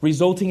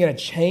 Resulting in a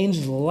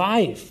changed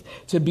life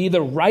to be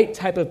the right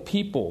type of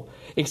people,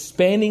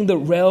 expanding the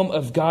realm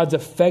of God's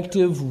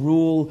effective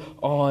rule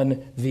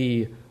on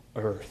the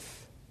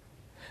earth.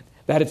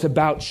 That it's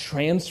about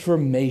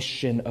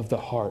transformation of the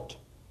heart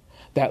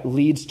that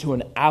leads to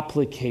an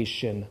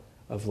application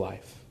of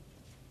life.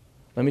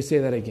 Let me say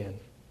that again.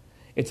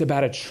 It's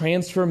about a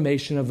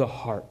transformation of the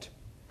heart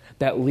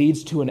that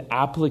leads to an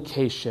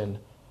application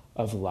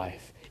of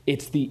life.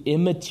 It's the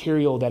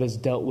immaterial that is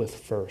dealt with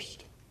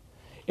first.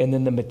 And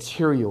then the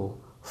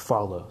material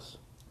follows.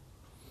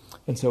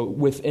 And so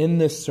within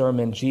this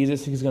sermon,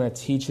 Jesus is going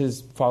to teach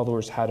his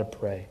followers how to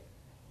pray.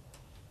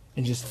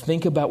 And just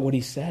think about what he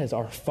says.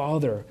 Our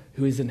Father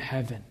who is in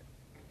heaven,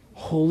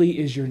 holy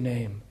is your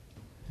name.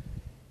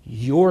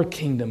 Your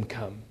kingdom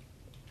come.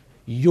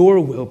 Your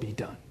will be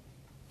done.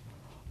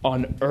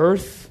 On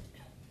earth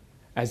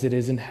as it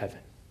is in heaven.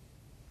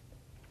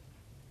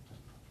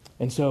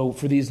 And so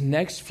for these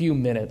next few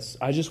minutes,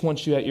 I just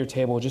want you at your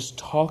table just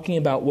talking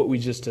about what we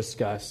just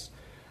discussed.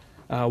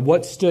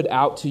 What stood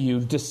out to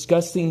you,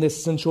 discussing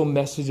this central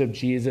message of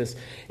Jesus,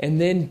 and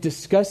then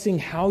discussing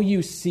how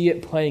you see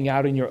it playing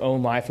out in your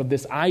own life, of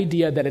this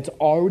idea that it's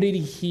already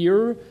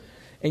here,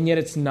 and yet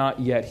it's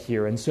not yet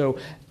here. And so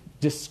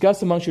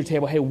discuss amongst your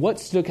table, hey, what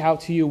stuck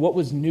out to you? What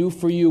was new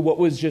for you? What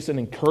was just an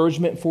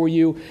encouragement for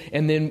you?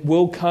 And then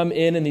we'll come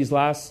in these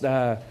last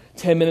 10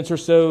 minutes or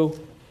so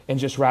and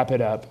just wrap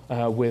it up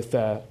with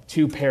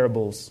 2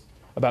 parables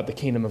about the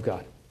kingdom of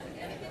God.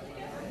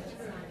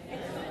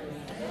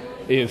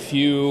 If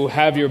you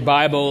have your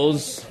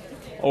Bibles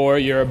or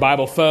your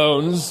Bible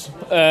phones,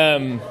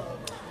 turn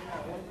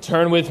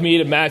with me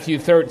to Matthew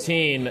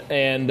 13,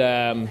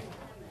 and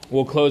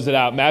we'll close it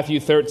out. Matthew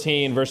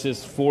 13,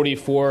 verses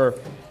 44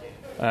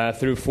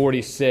 through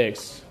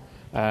 46.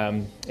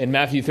 In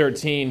Matthew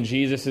 13,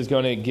 Jesus is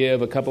going to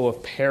give a couple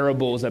of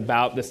parables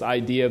about this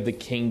idea of the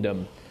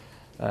kingdom,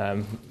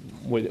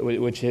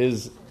 which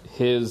is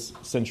his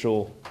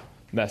central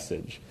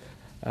message.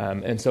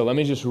 And so let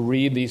me just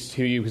read these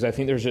to you, because I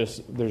think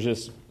there's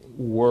just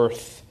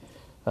worth,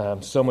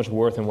 so much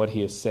worth in what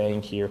he is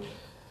saying here.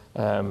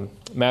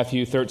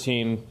 Matthew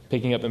 13,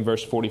 picking up in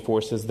verse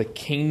 44, says, "The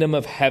kingdom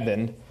of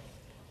heaven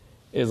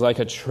is like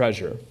a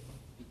treasure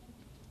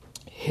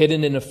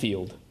hidden in a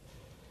field,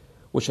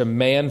 which a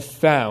man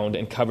found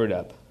and covered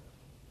up.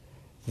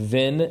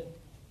 Then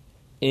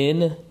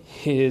in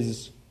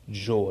his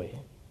joy,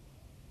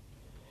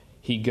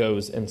 he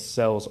goes and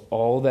sells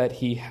all that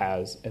he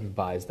has and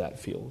buys that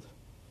field.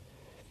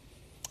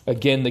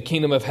 Again, the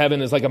kingdom of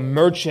heaven is like a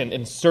merchant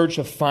in search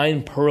of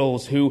fine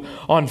pearls who,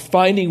 on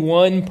finding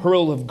one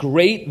pearl of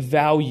great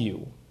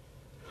value,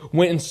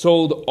 went and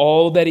sold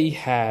all that he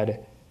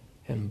had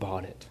and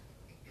bought it."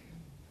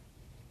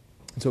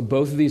 And so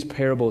both of these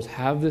parables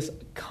have this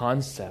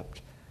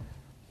concept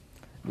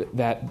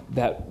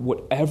that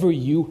whatever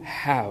you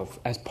have,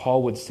 as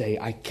Paul would say,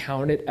 I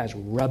count it as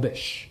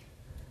rubbish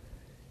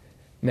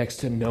next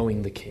to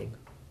knowing the King.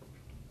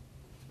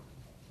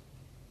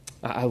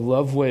 I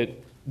love what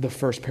the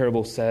first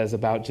parable says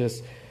about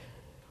just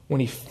when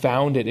he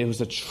found it, it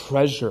was a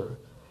treasure.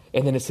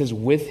 And then it says,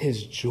 with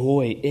his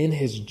joy, in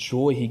his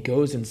joy, he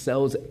goes and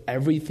sells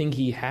everything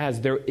he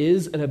has. There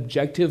is an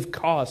objective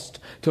cost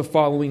to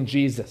following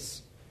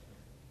Jesus,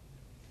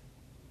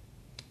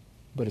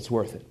 but it's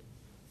worth it.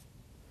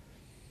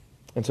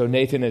 And so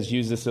Nathan has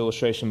used this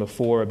illustration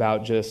before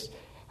about just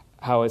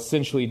how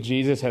essentially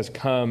Jesus has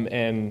come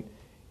and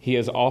he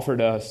has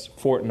offered us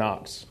Fort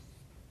Knox,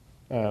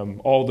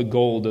 all the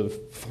gold of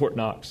Fort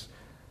Knox.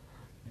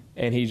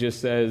 And he just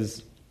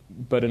says,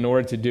 but in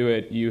order to do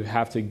it, you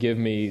have to give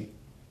me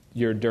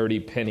your dirty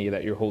penny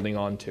that you're holding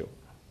on to.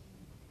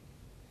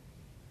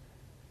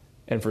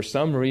 And for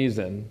some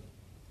reason,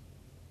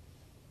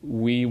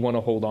 we want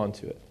to hold on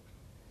to it.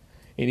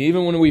 And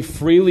even when we've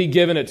freely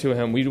given it to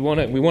him, we want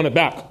it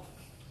back.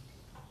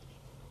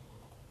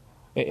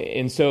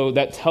 And so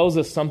that tells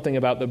us something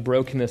about the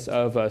brokenness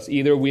of us.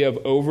 Either we have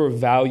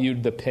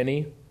overvalued the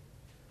penny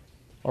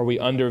or we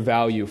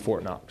undervalue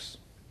Fort Knox.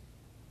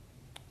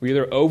 We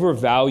either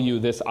overvalue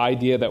this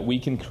idea that we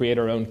can create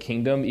our own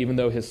kingdom, even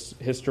though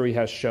history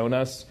has shown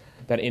us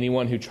that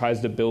anyone who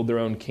tries to build their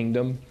own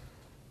kingdom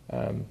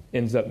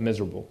ends up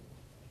miserable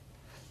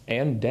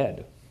and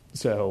dead.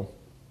 So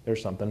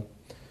there's something.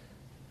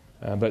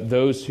 But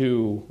those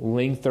who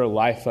link their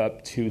life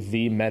up to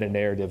the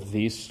meta-narrative,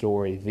 the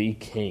story, the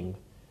king,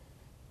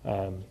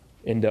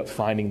 end up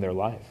finding their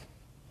life.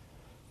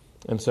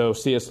 And so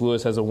C.S.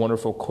 Lewis has a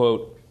wonderful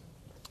quote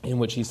in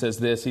which he says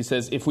this. He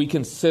says, "If we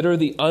consider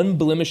the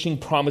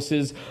unblemishing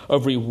promises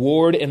of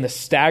reward and the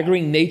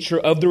staggering nature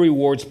of the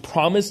rewards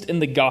promised in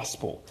the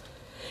gospel,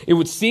 it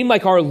would seem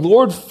like our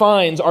Lord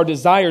finds our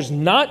desires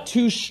not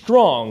too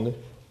strong,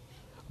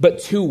 but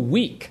too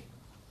weak.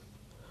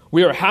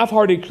 We are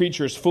half-hearted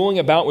creatures fooling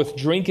about with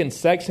drink and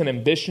sex and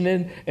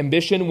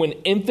ambition when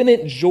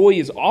infinite joy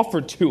is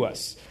offered to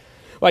us.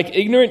 Like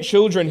ignorant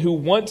children who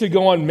want to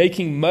go on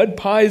making mud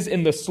pies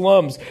in the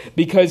slums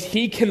because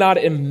he cannot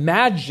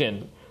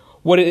imagine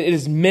what it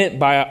is meant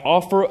by an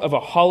offer of a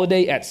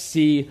holiday at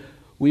sea,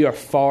 we are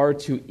far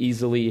too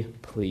easily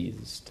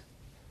pleased."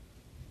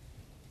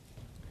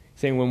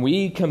 Saying when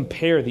we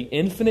compare the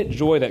infinite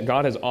joy that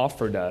God has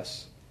offered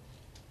us,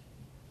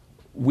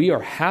 we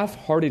are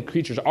half-hearted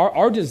creatures.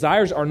 Our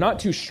desires are not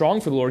too strong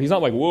for the Lord. He's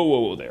not like,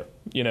 whoa there.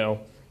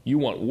 You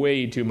want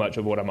way too much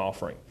of what I'm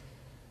offering.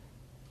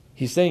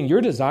 He's saying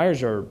your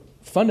desires are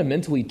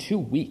fundamentally too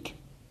weak.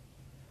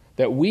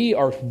 That we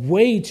are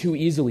way too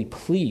easily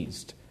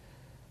pleased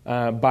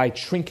by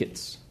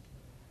trinkets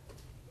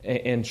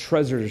and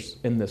treasures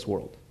in this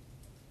world.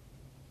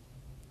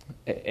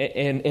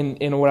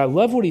 And what I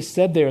love what he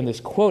said there in this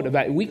quote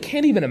about we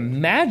can't even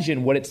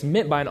imagine what it's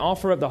meant by an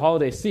offer of the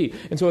holiday sea.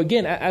 And so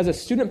again, as a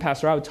student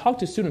pastor, I would talk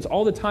to students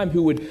all the time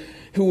who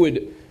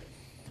would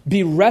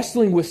be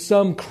wrestling with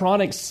some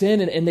chronic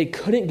sin and they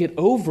couldn't get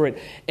over it.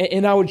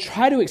 And I would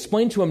try to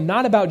explain to them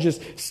not about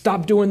just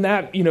stop doing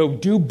that,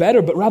 do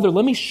better, but rather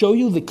let me show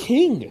you the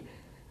King.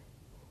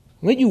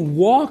 Let you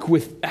walk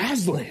with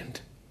Aslan.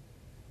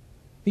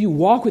 You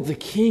walk with the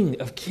King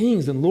of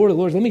Kings and Lord of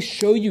Lords. Let me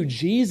show you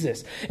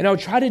Jesus. And I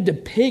would try to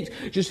depict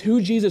just who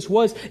Jesus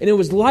was. And it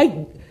was like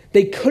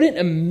they couldn't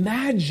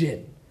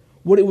imagine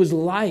what it was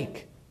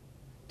like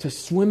to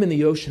swim in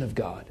the ocean of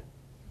God.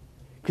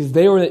 Because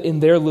they were in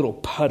their little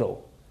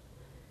puddle.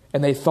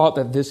 And they thought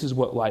that this is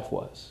what life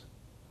was.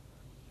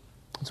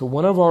 And so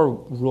one of our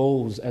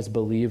roles as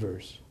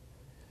believers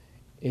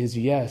is,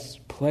 yes,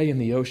 play in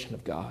the ocean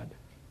of God.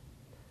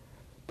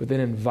 But then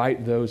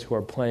invite those who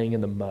are playing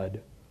in the mud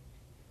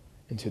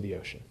into the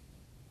ocean.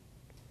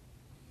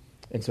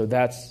 And so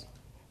that's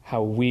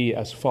how we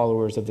as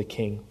followers of the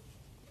King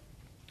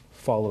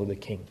follow the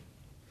King.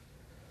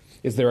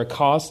 Is there a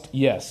cost?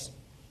 Yes.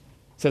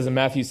 It says in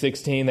Matthew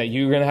 16 that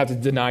you're going to have to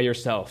deny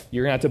yourself.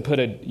 You're going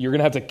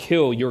to have to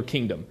kill your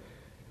kingdom.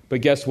 But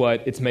guess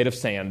what? It's made of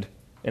sand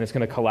and it's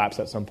going to collapse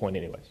at some point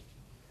anyways.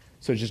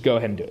 So just go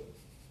ahead and do it.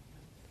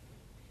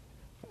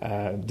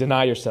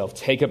 Deny yourself.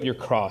 Take up your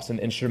cross, an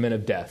instrument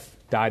of death.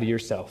 Die to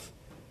yourself.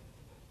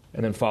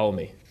 And then follow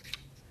me.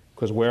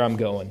 Because where I'm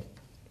going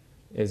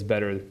is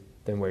better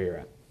than where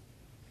you're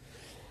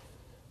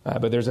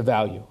at. But there's a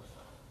value.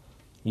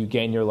 You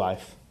gain your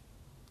life.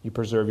 You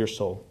preserve your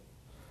soul.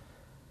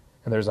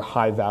 And there's a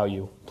high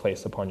value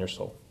placed upon your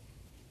soul.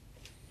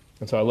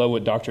 And so I love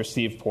what Dr.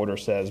 Steve Porter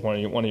says,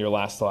 one of your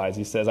last slides.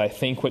 He says, I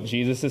think what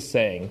Jesus is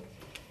saying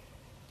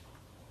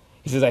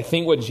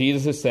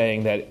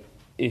that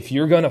if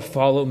you're going to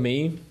follow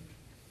me,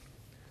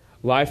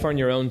 life on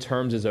your own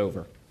terms is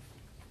over.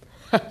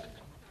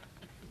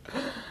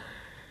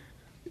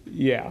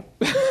 Yeah.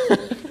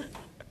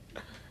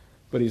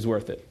 But he's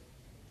worth it.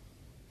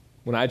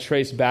 When I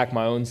trace back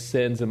my own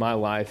sins in my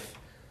life,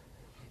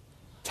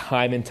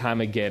 time and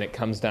time again, it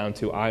comes down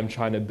to I'm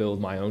trying to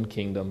build my own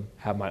kingdom,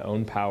 have my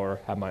own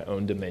power, have my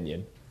own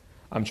dominion.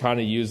 I'm trying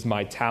to use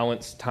my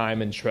talents,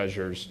 time, and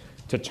treasures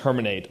to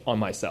terminate on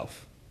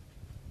myself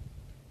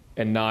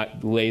and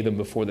not lay them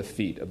before the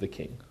feet of the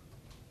King.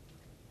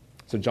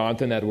 So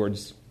Jonathan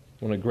Edwards,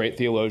 one of the great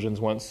theologians,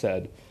 once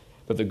said,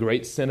 but the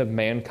great sin of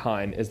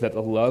mankind is that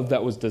the love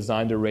that was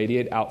designed to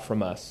radiate out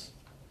from us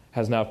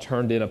has now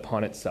turned in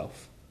upon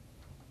itself.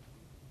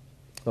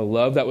 The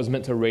love that was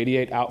meant to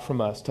radiate out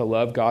from us, to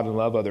love God and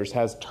love others,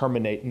 has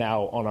terminate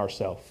now on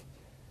ourselves.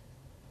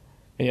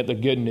 And yet the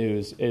good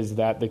news is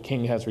that the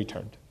King has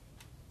returned.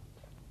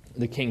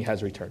 The King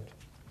has returned.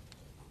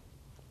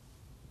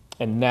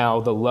 And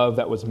now the love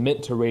that was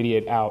meant to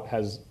radiate out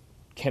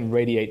can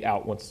radiate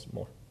out once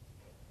more.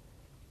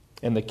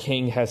 And the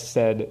King has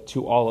said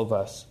to all of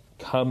us,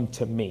 come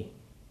to me,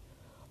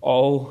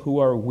 all who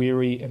are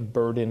weary and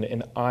burdened,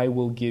 and I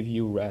will give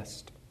you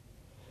rest.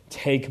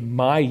 Take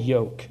my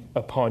yoke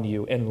upon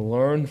you and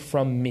learn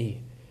from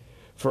me,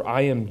 for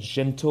I am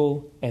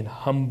gentle and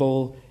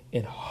humble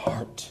in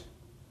heart,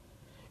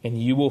 and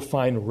you will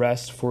find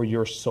rest for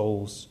your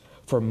souls.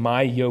 For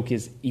my yoke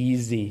is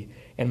easy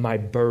and my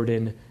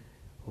burden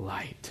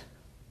light.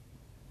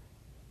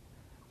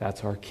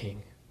 That's our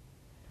King,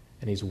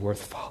 and he's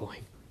worth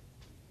following.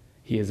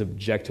 He is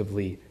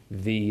objectively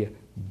the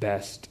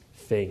best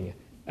thing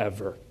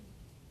ever.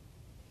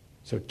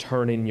 So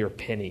turn in your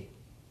penny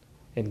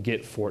and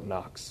get Fort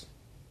Knox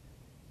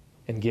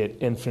and get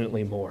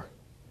infinitely more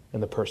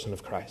in the person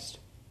of Christ.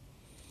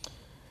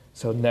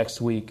 So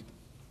next week,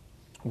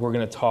 we're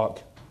going to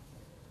talk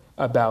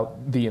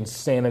about the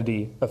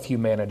insanity of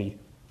humanity,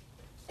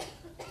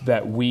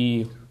 that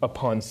we,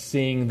 upon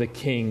seeing the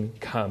King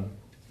come,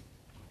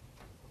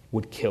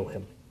 would kill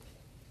him.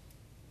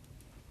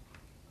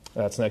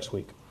 That's next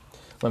week.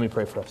 Let me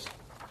pray for us.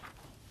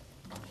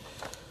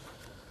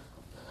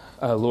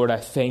 Lord, I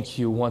thank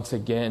you once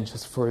again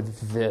just for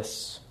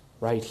this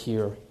right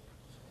here.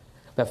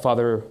 That,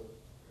 Father,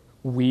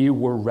 we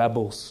were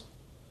rebels,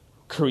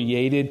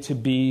 created to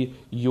be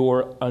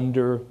your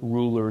under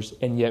rulers,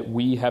 and yet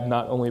we have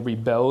not only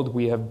rebelled,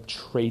 we have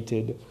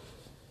traited.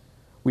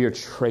 We are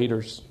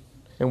traitors,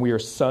 and we are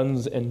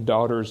sons and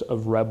daughters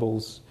of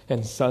rebels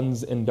and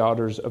sons and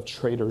daughters of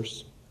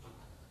traitors.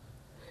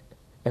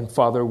 And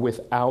Father,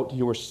 without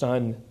your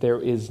Son, there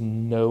is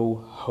no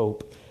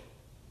hope.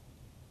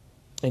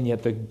 And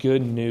yet the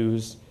good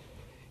news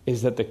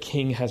is that the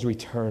King has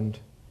returned.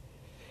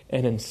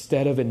 And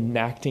instead of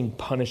enacting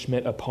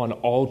punishment upon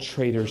all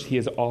traitors, he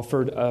has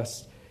offered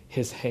us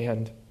his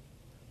hand.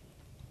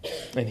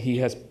 And he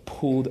has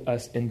pulled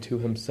us into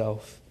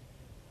himself.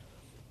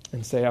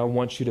 And say, I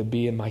want you to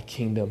be in my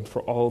kingdom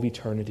for all of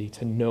eternity,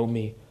 to know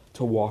me,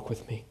 to walk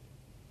with me.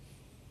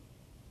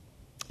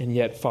 And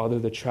yet, Father,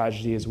 the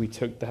tragedy is we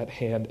took that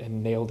hand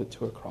and nailed it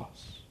to a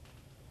cross.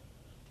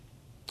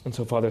 And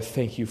so, Father,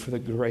 thank you for the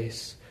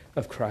grace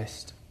of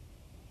Christ,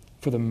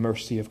 for the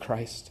mercy of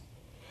Christ,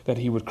 that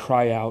he would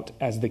cry out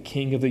as the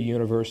King of the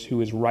universe who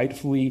is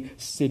rightfully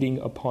sitting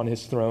upon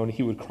his throne.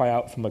 He would cry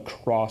out from a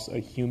cross, a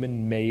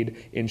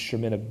human-made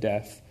instrument of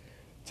death,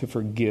 to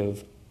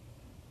forgive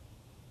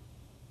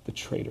the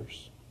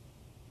traitors.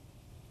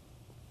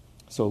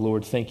 So,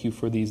 Lord, thank you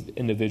for these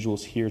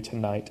individuals here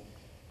tonight.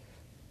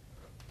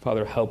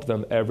 Father, help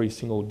them every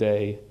single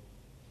day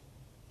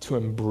to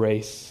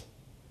embrace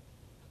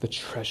the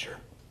treasure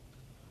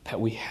that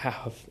we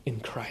have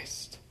in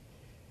Christ,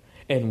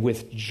 and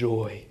with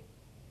joy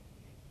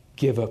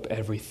give up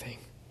everything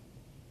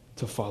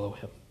to follow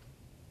him.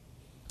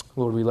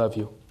 Lord, we love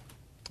you.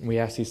 We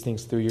ask these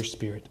things through your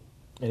Spirit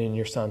and in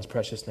your Son's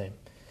precious name.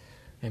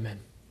 Amen.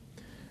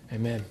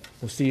 Amen.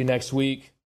 We'll see you next week.